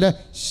പോലെ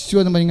ശിശു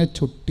എന്ന് പറഞ്ഞാൽ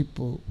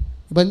ചൊട്ടിപ്പോവും.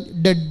 ഇപ്പം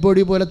ഡെഡ്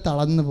ബോഡി പോലെ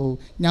തളർന്നു പോകും.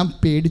 ഞാൻ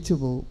പേടിച്ചു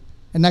പോകും.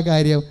 എന്നാ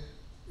കാര്യം?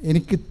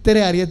 എനിക്ക്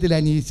ഇത്രയും അറിയത്തില്ല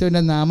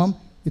ഈശോൻ്റെ നാമം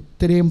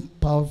ഇത്രയും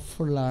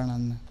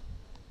പവർഫുള്ളാണെന്ന്.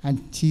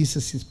 And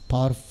Jesus is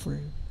powerful.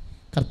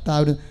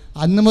 കർത്താവിന്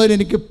അന്ന് മുതൽ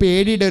എനിക്ക്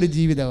പേടിയുടെ ഒരു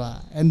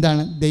ജീവിതമാണ്.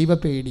 എന്താണ്?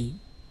 ദൈവപേടി,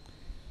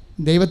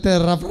 ദൈവത്തെ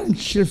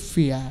റെഫറൻഷ്യൽ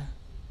ഫിയർ,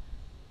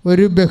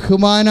 ഒരു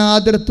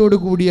ബഹുമാനാദരത്തോടു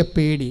കൂടിയ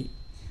പേടി.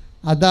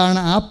 അതാണ്,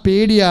 ആ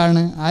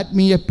പേടിയാണ്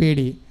ആത്മീയ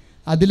പേടി.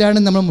 അതിലാണ്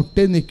നമ്മൾ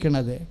മുട്ടി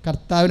നിൽക്കുന്നത്.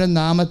 കർത്താവിൻ്റെ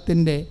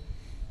നാമത്തിൻ്റെ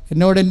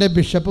എന്നോട് എൻ്റെ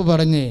ബിഷപ്പ്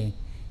പറഞ്ഞേ,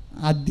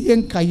 അധികം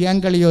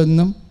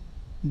കയ്യാങ്കളിയൊന്നും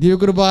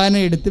ദിവ്യകുർബാന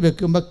എടുത്ത്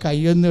വെക്കുമ്പോൾ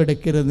കൈയൊന്നും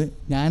എടുക്കരുത്.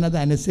 ഞാനത്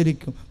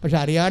അനുസരിക്കും, പക്ഷെ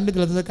അറിയാണ്ട്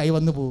ചിലത് കൈ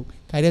വന്നു പോകും.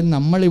 കാര്യം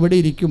നമ്മളിവിടെ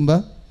ഇരിക്കുമ്പോൾ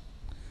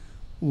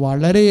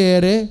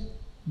വളരെയേറെ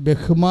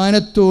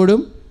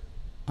ബഹുമാനത്തോടും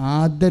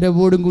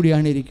ആദരവോടും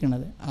കൂടിയാണ്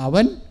ഇരിക്കുന്നത്.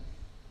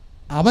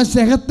 അവൻ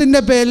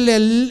സ്നേഹത്തിൻ്റെ പേരിൽ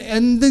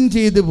എന്തും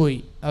ചെയ്തു പോയി.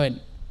 അവൻ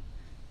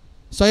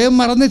സ്വയം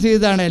മറന്ന്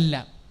ചെയ്തതാണ്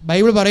എല്ലാം.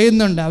 ബൈബിൾ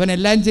പറയുന്നുണ്ട്, അവൻ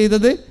എല്ലാം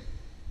ചെയ്തത്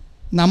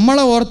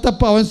നമ്മളെ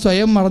ഓർത്തപ്പോൾ അവൻ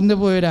സ്വയം മറന്നു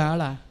പോയ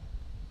ഒരാളാണ്.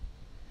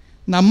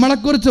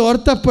 നമ്മളെക്കുറിച്ച്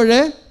ഓർത്തപ്പോൾ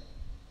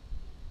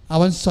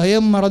അവൻ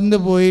സ്വയം മറന്നു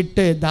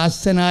പോയിട്ട്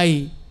ദാസനായി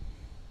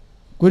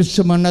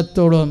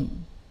കുരിശുമരണത്തോളം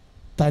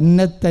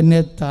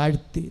തന്നെ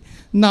താഴ്ത്തി.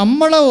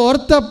 നമ്മളെ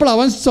ഓർത്തപ്പോൾ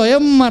അവൻ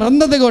സ്വയം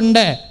മറന്നത്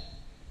കൊണ്ട്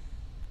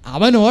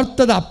അവൻ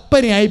ഓർത്തത്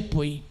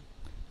അപ്പനായിപ്പോയി.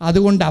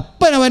 അതുകൊണ്ട്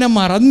അപ്പൻ അവനെ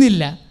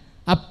മറന്നില്ല,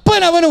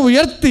 അപ്പൻ അവനെ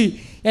ഉയർത്തി.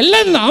 എല്ലാ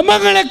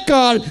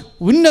നാമങ്ങളെക്കാൾ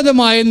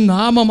ഉന്നതമായ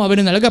നാമം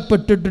അവന്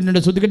നൽകപ്പെട്ടിട്ടുണ്ട്.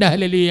 സ്തുതിക്കട്ടെ,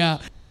 ഹല്ലേലൂയ.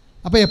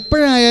 അപ്പോൾ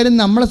എപ്പോഴായാലും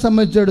നമ്മളെ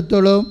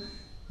സംബന്ധിച്ചിടത്തോളം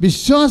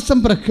വിശ്വാസം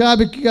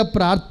പ്രഖ്യാപിക്കുക,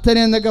 പ്രാർത്ഥന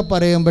എന്നൊക്കെ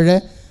പറയുമ്പോൾ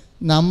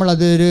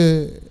നമ്മളതൊരു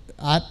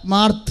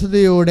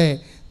ആത്മാർത്ഥതയോടെ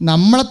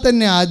നമ്മളെ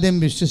തന്നെ ആദ്യം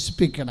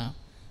വിശ്വസിപ്പിക്കണം.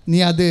 നീ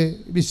അത്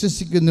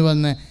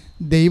വിശ്വസിക്കുന്നുവെന്ന്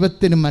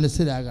ദൈവത്തിന്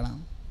മനസ്സിലാകണം.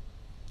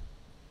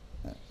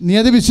 നീ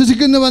അത്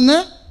വിശ്വസിക്കുന്നുവെന്ന്,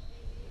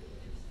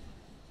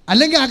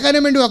 അല്ലെങ്കിൽ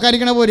ആക്കാനും വേണ്ടി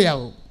ആക്കാരിക്കണ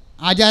പോലെയാവും,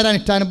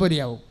 ആചാരാനുഷ്ഠാനം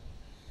പോലെയാവും.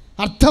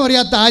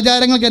 അർത്ഥമറിയാത്ത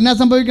ആചാരങ്ങൾക്ക് എന്നാ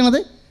സംഭവിക്കണത്?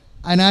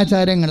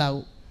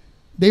 അനാചാരങ്ങളാവും.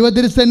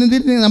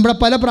 ദൈവത്തിരുസന്നിധിയിൽ നമ്മുടെ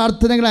പല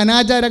പ്രാർത്ഥനകൾ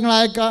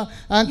അനാചാരങ്ങളായ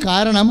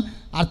കാരണം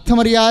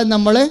അർത്ഥമറിയാതെ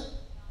നമ്മൾ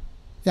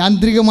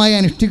യാന്ത്രികമായി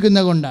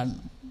അനുഷ്ഠിക്കുന്നത് കൊണ്ടാണ്.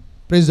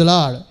 Praise the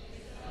Lord,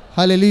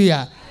 hallelujah.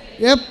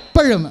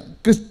 എപ്പോഴും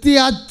ക്രിസ്തീയ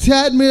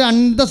ആധ്യാത്മിക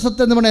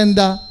അന്തസ്സത്ത് എന്ന് പറഞ്ഞാൽ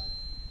എന്താ?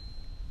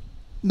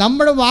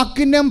 നമ്മുടെ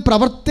വാക്കിൻ്റെയും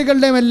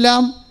പ്രവൃത്തികളുടെയും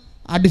എല്ലാം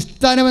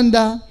അടിസ്ഥാനം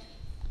എന്താ?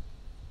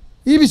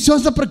 ഈ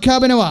വിശ്വാസ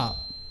പ്രഖ്യാപനമാണ്.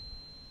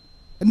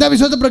 എന്താ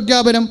വിശ്വാസ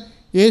പ്രഖ്യാപനം?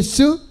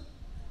 യേശു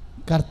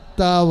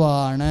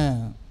കർത്താവാണ്.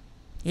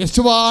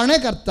 യേശുവാണ്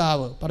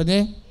കർത്താവ്. പറഞ്ഞേ.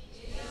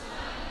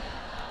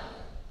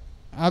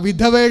 ആ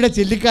വിധവയുടെ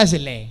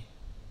ചെല്ലിക്കാശല്ലേ,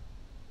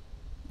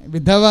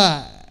 വിധവ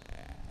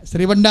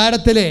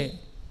ശ്രീഭണ്ഡാരത്തിൽ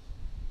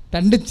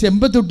 2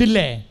 ചെമ്പ്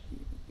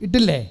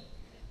ഇട്ടില്ലേ?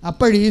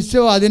 അപ്പോൾ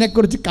ഈശോ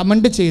അതിനെക്കുറിച്ച്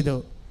കമൻ്റ് ചെയ്തു.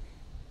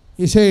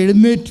 ഈശോ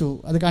എഴുന്നേറ്റു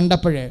അത്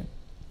കണ്ടപ്പോഴേ.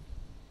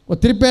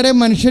 ഒത്തിരി പേരെ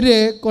മനുഷ്യർ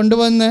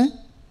കൊണ്ടുവന്ന്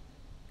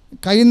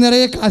കൈ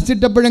നിറയെ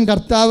കാശിട്ടപ്പോഴും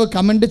കർത്താവ്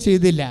കമൻ്റ്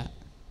ചെയ്തില്ല,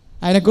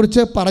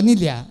 അതിനെക്കുറിച്ച്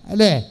പറഞ്ഞില്ല,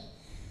 അല്ലേ?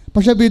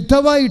 പക്ഷെ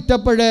വിധവ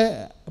ഇട്ടപ്പോഴേ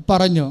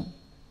പറഞ്ഞു.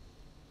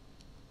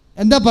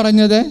 എന്താ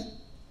പറഞ്ഞത്?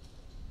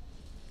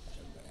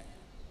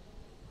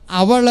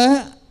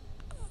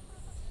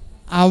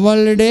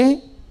 അവളുടെ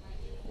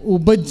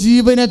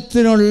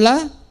ഉപജീവനത്തിനുള്ള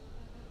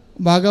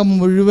വക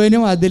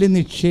മുഴുവനും അതിൽ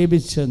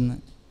നിക്ഷേപിച്ചെന്ന്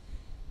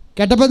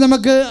കേട്ടപ്പോൾ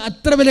നമുക്ക്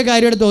അത്ര വലിയ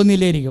കാര്യമായിട്ട്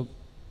തോന്നിയില്ലായിരിക്കും.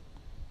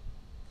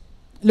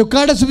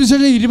 ലുക്കായുടെ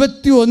സുവിശേഷം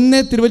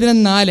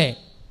 21:4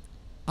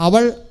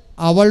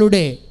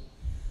 അവളുടെ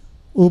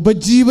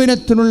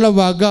ഉപജീവനത്തിനുള്ള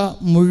വക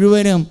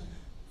മുഴുവനും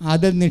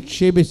അത്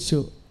നിക്ഷേപിച്ചു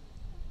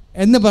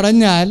എന്ന്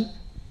പറഞ്ഞാൽ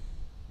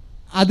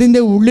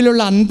അതിൻ്റെ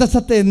ഉള്ളിലുള്ള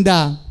അന്തസ്സത്തെ എന്താ?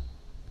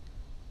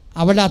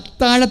 അവളുടെ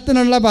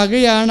അത്താഴത്തിനുള്ള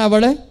വകയാണ്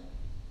അവൾ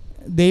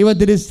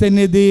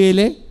ദൈവതിരുസന്നിധിയിൽ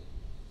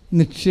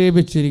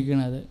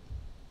നിക്ഷേപിച്ചിരിക്കുന്നത്.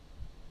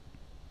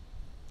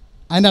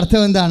 അതിൻ്റെ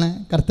അർത്ഥം എന്താണ്?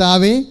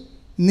 കർത്താവേ,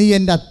 നീ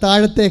എൻ്റെ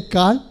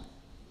അത്താഴത്തേക്കാൾ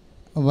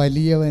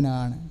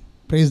വലിയവനാണ്.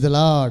 Praise the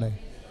Lord.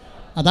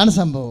 അതാണ്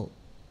സംഭവം.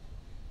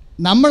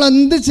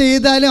 നമ്മളെന്ത്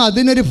ചെയ്താലും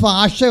അതിനൊരു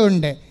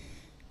ഭാഷയുണ്ട്.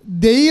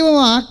 ദൈവം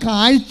ആ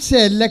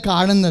കാഴ്ചയല്ല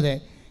കാണുന്നത്,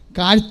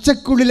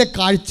 കാഴ്ചക്കുള്ളിലെ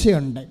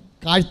കാഴ്ചയുണ്ട്.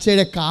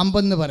 കാഴ്ചയുടെ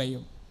കാമ്പെന്ന്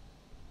പറയും.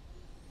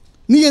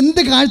 നീ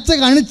എന്ത് കാഴ്ച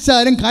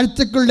കാണിച്ചാലും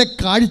കാഴ്ചക്കുള്ളിലെ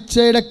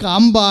കാഴ്ചയുടെ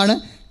കാമ്പാണ്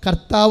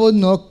കർത്താവ്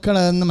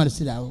നോക്കണതെന്ന്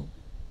മനസ്സിലാവും.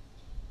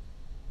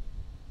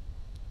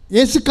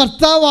 യേശു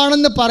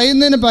കർത്താവാണെന്ന്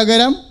പറയുന്നതിന്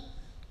പകരം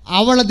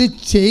അവളത്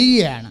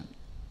ചെയ്യുകയാണ്.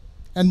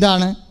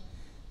 എന്താണ്?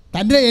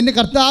 എൻ്റെ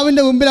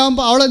കർത്താവിൻ്റെ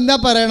മുമ്പിലാവുമ്പോൾ അവൾ എന്താ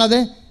പറയണത്?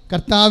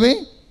 കർത്താവേ,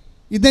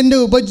 ഇതെൻ്റെ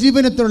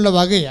ഉപജീവനത്തിനുള്ള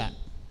വകയാണ്.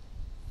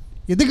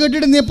 ഇത്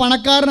കേട്ടിട്ട് നീ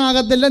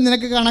പണക്കാരനാകത്തില്ല,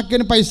 നിനക്ക്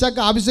കണക്കിന്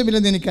പൈസക്ക്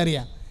ആവശ്യമില്ലെന്ന്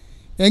എനിക്കറിയാം.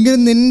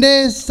 എങ്കിലും നിൻ്റെ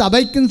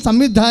സഭയ്ക്കും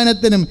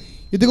സംവിധാനത്തിനും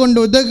ഇതുകൊണ്ട്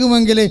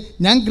ഉതകുമെങ്കിൽ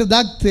ഞാൻ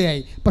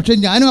കൃതാർത്ഥയായി. പക്ഷേ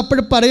ഞാനും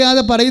അപ്പോഴും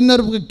പറയാതെ പറയുന്ന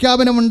ഒരു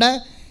പ്രഖ്യാപനമുണ്ട്.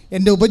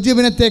 എൻ്റെ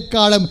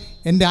ഉപജീവനത്തെക്കാളും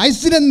എൻ്റെ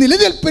ആയുസ്സിൻ്റെ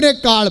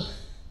നിലനിൽപ്പിനേക്കാളും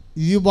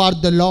you are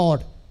the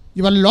Lord,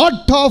 you are Lord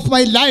of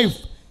my life.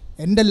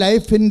 എൻ്റെ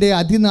ലൈഫിൻ്റെ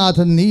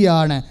അതിനാഥൻ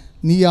നീയാണ്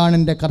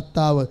എൻ്റെ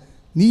കർത്താവ്,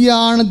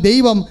 നീയാണ്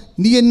ദൈവം.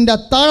 നീ എൻ്റെ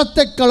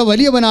അത്താഴത്തേക്കാൾ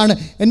വലിയവനാണ്,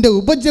 എൻ്റെ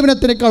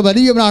ഉപജീവനത്തിനേക്കാൾ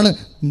വലിയവനാണ്,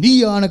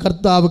 നീയാണ്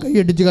കർത്താവ്.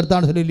 കൈയടിച്ച്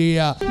കർത്താവ്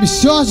ഹല്ലേലൂയ.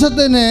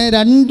 വിശ്വാസത്തിന്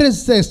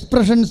 2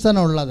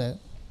 എക്സ്പ്രഷൻസാണ് ഉള്ളത്.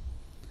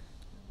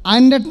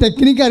 അതിൻ്റെ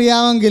ടെക്നിക്ക്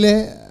അറിയാമെങ്കിൽ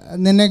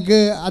നിനക്ക്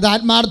അത്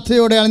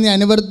ആത്മാർത്ഥതയോടെയാണ് നീ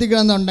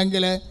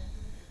അനുവർത്തിക്കണമെന്നുണ്ടെങ്കിൽ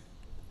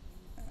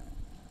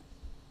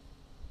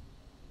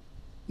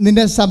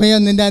നിൻ്റെ സമയം,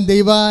 നിൻ്റെ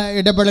ദൈവ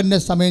ഇടപെടലിൻ്റെ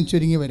സമയം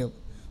ചുരുങ്ങി വരും.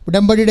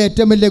 ഉടമ്പടിയുടെ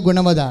ഏറ്റവും വലിയ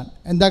ഗുണം അതാണ്.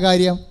 എന്താ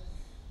കാര്യം?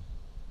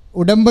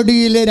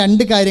 ഉടമ്പടിയിൽ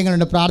 2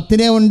 കാര്യങ്ങളുണ്ട്.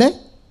 പ്രാർത്ഥനയുമുണ്ട്,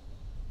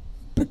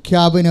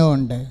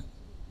 പ്രഖ്യാപനവുമുണ്ട്.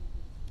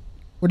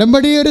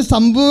 ഉടമ്പടി ഒരു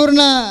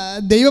സമ്പൂർണ്ണ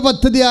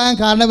ദൈവപദ്ധതിയാകാൻ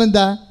കാരണം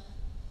എന്താ?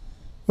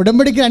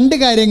 ഉടമ്പടിക്ക് 2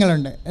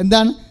 കാര്യങ്ങളുണ്ട്.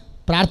 എന്താണ്?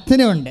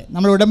 പ്രാർത്ഥനയുണ്ട്.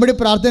 നമ്മൾ ഉടമ്പടി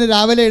പ്രാർത്ഥന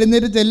രാവിലെ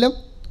എഴുന്നേറ്റ് ചെല്ലും,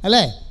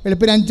 അല്ലേ?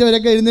 വെളുപ്പിന് 5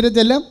 വരെയൊക്കെ എഴുന്നേറ്റ്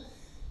ചെല്ലും.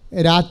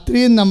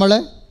 രാത്രിയും നമ്മൾ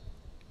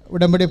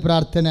ഉടമ്പടി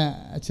പ്രാർത്ഥന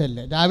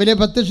ചെല്ലും. രാവിലെ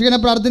പ്രത്യക്ഷീകരണ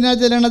പ്രാർത്ഥന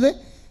ചെല്ലണത്,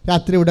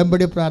 രാത്രി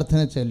ഉടമ്പടി പ്രാർത്ഥന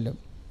ചെല്ലും.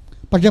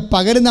 പക്ഷെ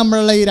പകരം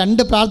നമ്മളുള്ള ഈ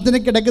 2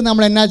 പ്രാർത്ഥനയ്ക്കിടയ്ക്ക്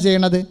നമ്മൾ എന്നാ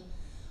ചെയ്യണത്?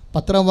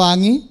 പത്രം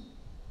വാങ്ങി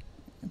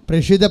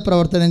പ്രേക്ഷിത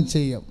പ്രവർത്തനം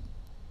ചെയ്യും.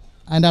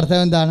 അതിൻ്റെ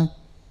അർത്ഥം എന്താണ്?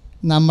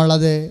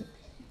 നമ്മളത്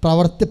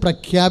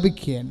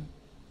പ്രഖ്യാപിക്കുകയാണ്.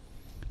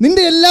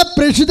 നിൻ്റെ എല്ലാ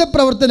പ്രേക്ഷിത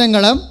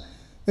പ്രവർത്തനങ്ങളും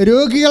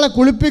രോഗികളെ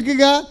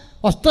കുളിപ്പിക്കുക,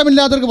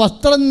 വസ്ത്രമില്ലാത്തവർക്ക്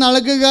വസ്ത്രം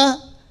നൽകുക,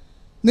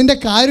 നിൻ്റെ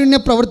കാരുണ്യ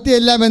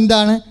പ്രവൃത്തിയെല്ലാം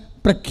എന്താണ്?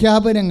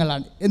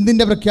 പ്രഖ്യാപനങ്ങളാണ്.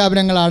 എന്തിൻ്റെ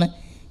പ്രഖ്യാപനങ്ങളാണ്?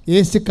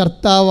 യേശു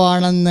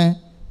കർത്താവാണെന്ന്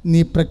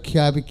നീ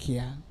പ്രഖ്യാപിക്കുക.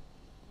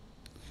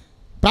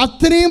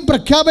 പ്രാർത്ഥനയും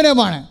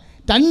പ്രഖ്യാപനവുമാണ്.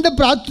 2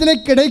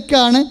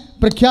 പ്രാർത്ഥനയ്ക്കിടയ്ക്കാണ്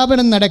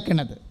പ്രഖ്യാപനം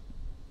നടക്കുന്നത്.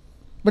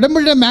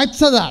 ഉടമ്പടിയുടെ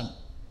മാക്സ് അതാണ്.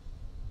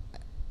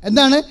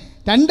 എന്താണ്?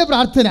 2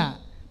 പ്രാർത്ഥന,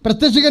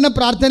 പ്രത്യക്ഷീകരണ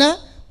പ്രാർത്ഥന,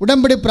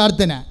 ഉടമ്പടി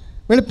പ്രാർത്ഥന.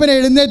 വെളുപ്പിനെ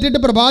എഴുന്നേറ്റിട്ട്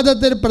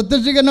പ്രഭാതത്തിൽ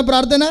പ്രത്യക്ഷീകരണ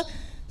പ്രാർത്ഥന,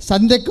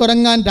 സന്ധ്യയ്ക്ക്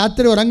ഉറങ്ങാൻ,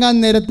 രാത്രി ഉറങ്ങാൻ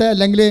നേരത്ത്,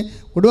 അല്ലെങ്കിൽ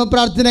കുടുംബ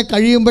പ്രാർത്ഥന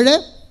കഴിയുമ്പോൾ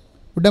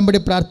ഉടമ്പടി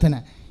പ്രാർത്ഥന.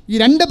 ഈ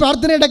 2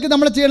 പ്രാർത്ഥനയിടയ്ക്ക്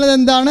നമ്മൾ ചെയ്യുന്നത്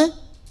എന്താണ്?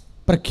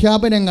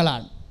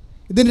 പ്രഖ്യാപനങ്ങളാണ്.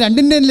 ഇതിന്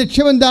 2ൻ്റെയും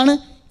ലക്ഷ്യം എന്താണ്?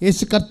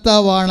 യേശു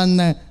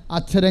കർത്താവാണെന്ന്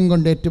അക്ഷരം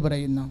കൊണ്ട്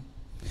ഏറ്റുപറയുന്നു.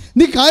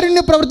 നീ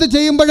കാരുണ്യ പ്രവൃത്തി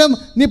ചെയ്യുമ്പോഴും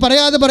നീ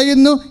പറയാതെ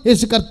പറയുന്നു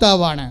യേശു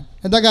കർത്താവാണ്.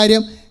 എന്താ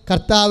കാര്യം?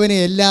 കർത്താവിനെ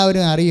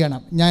എല്ലാവരും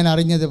അറിയണം. ഞാൻ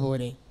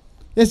അറിഞ്ഞതുപോലെ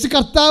യേശു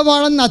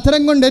കർത്താവാണെന്ന്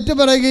അക്ഷരം കൊണ്ട്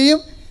ഏറ്റുപറയുകയും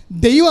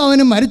ദൈവം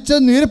അവന്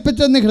മരിച്ചെന്ന്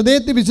ഉയർപ്പിച്ചെന്ന്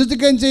ഹൃദയത്തിൽ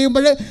വിശ്വസിക്കുകയും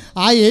ചെയ്യുമ്പോൾ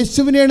ആ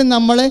യേശുവിനെയാണ്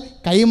നമ്മൾ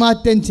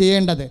കൈമാറ്റം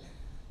ചെയ്യേണ്ടത്.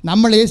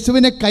 നമ്മൾ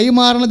യേശുവിനെ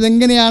കൈമാറണത്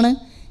എങ്ങനെയാണ്?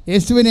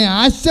 യേശുവിനെ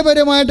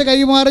ആശയപരമായിട്ട്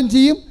കൈമാറ്റം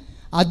ചെയ്യും,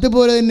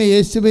 അതുപോലെ തന്നെ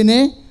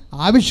യേശുവിനെ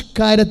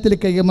ആവിഷ്കാരത്തിൽ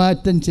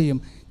കൈമാറ്റം ചെയ്യും.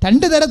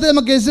 2 തരത്തിൽ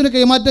നമുക്ക് യേശുവിനെ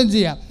കൈമാറ്റം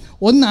ചെയ്യാം.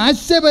 ഒന്ന്,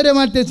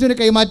 ആശയപരമായിട്ട് യേശുവിനെ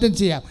കൈമാറ്റം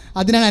ചെയ്യാം,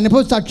 അതിനാണ്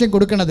അനുഭവ സാക്ഷ്യം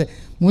കൊടുക്കുന്നത്.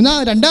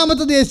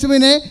 രണ്ടാമത്തത്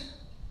യേശുവിനെ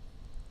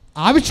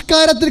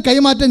ആവിഷ്കാരത്തിൽ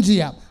കൈമാറ്റം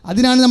ചെയ്യാം,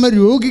 അതിനാണ് നമ്മൾ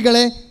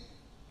രോഗികളെ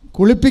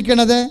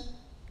കുളിപ്പിക്കണത്,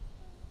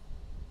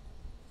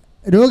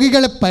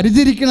 രോഗികളെ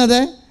പരിചരിക്കണത്,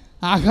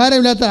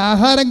 ആഹാരമില്ലാത്ത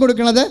ആഹാരം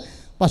കൊടുക്കണത്,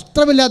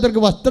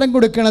 വസ്ത്രമില്ലാത്തവർക്ക് വസ്ത്രം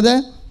കൊടുക്കണത്,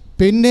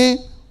 പിന്നെ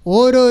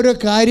ഓരോരോ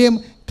കാര്യം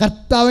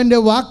കർത്താവിൻ്റെ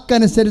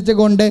വാക്കനുസരിച്ച്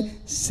കൊണ്ട്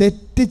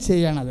സെറ്റ്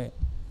ചെയ്യണത്.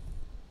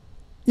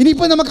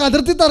 ഇനിയിപ്പോൾ നമുക്ക്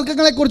അതിർത്തി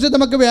തർക്കങ്ങളെക്കുറിച്ച്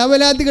നമുക്ക്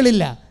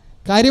വ്യാവലാതികളില്ല.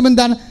 കാര്യം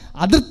എന്താണ്?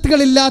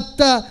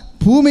 അതിർത്തികളില്ലാത്ത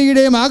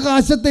ഭൂമിയുടെയും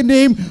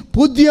ആകാശത്തിൻ്റെയും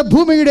പുതിയ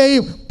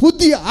ഭൂമിയുടെയും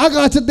പുതിയ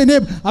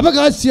ആകാശത്തിൻ്റെയും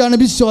അവകാശിയാണ്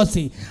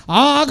വിശ്വാസി.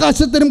 ആ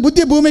ആകാശത്തിനും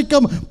പുതിയ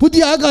ഭൂമിക്കും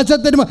പുതിയ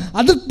ആകാശത്തിനും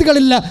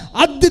അതിർത്തികളില്ല.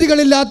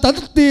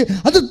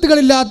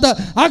 അതിർത്തികളില്ലാത്ത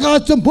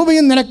ആകാശവും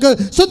ഭൂമിയും നിനക്ക്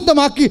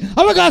സ്വന്തമാക്കി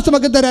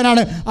അവകാശമാക്കി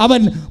തരാനാണ്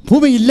അവൻ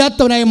ഭൂമി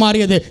ഇല്ലാത്തവനായി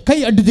മാറിയത്. കൈ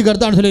അടിച്ച്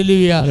കർത്താൻ.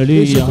 Hallelujah,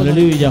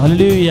 hallelujah,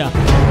 hallelujah.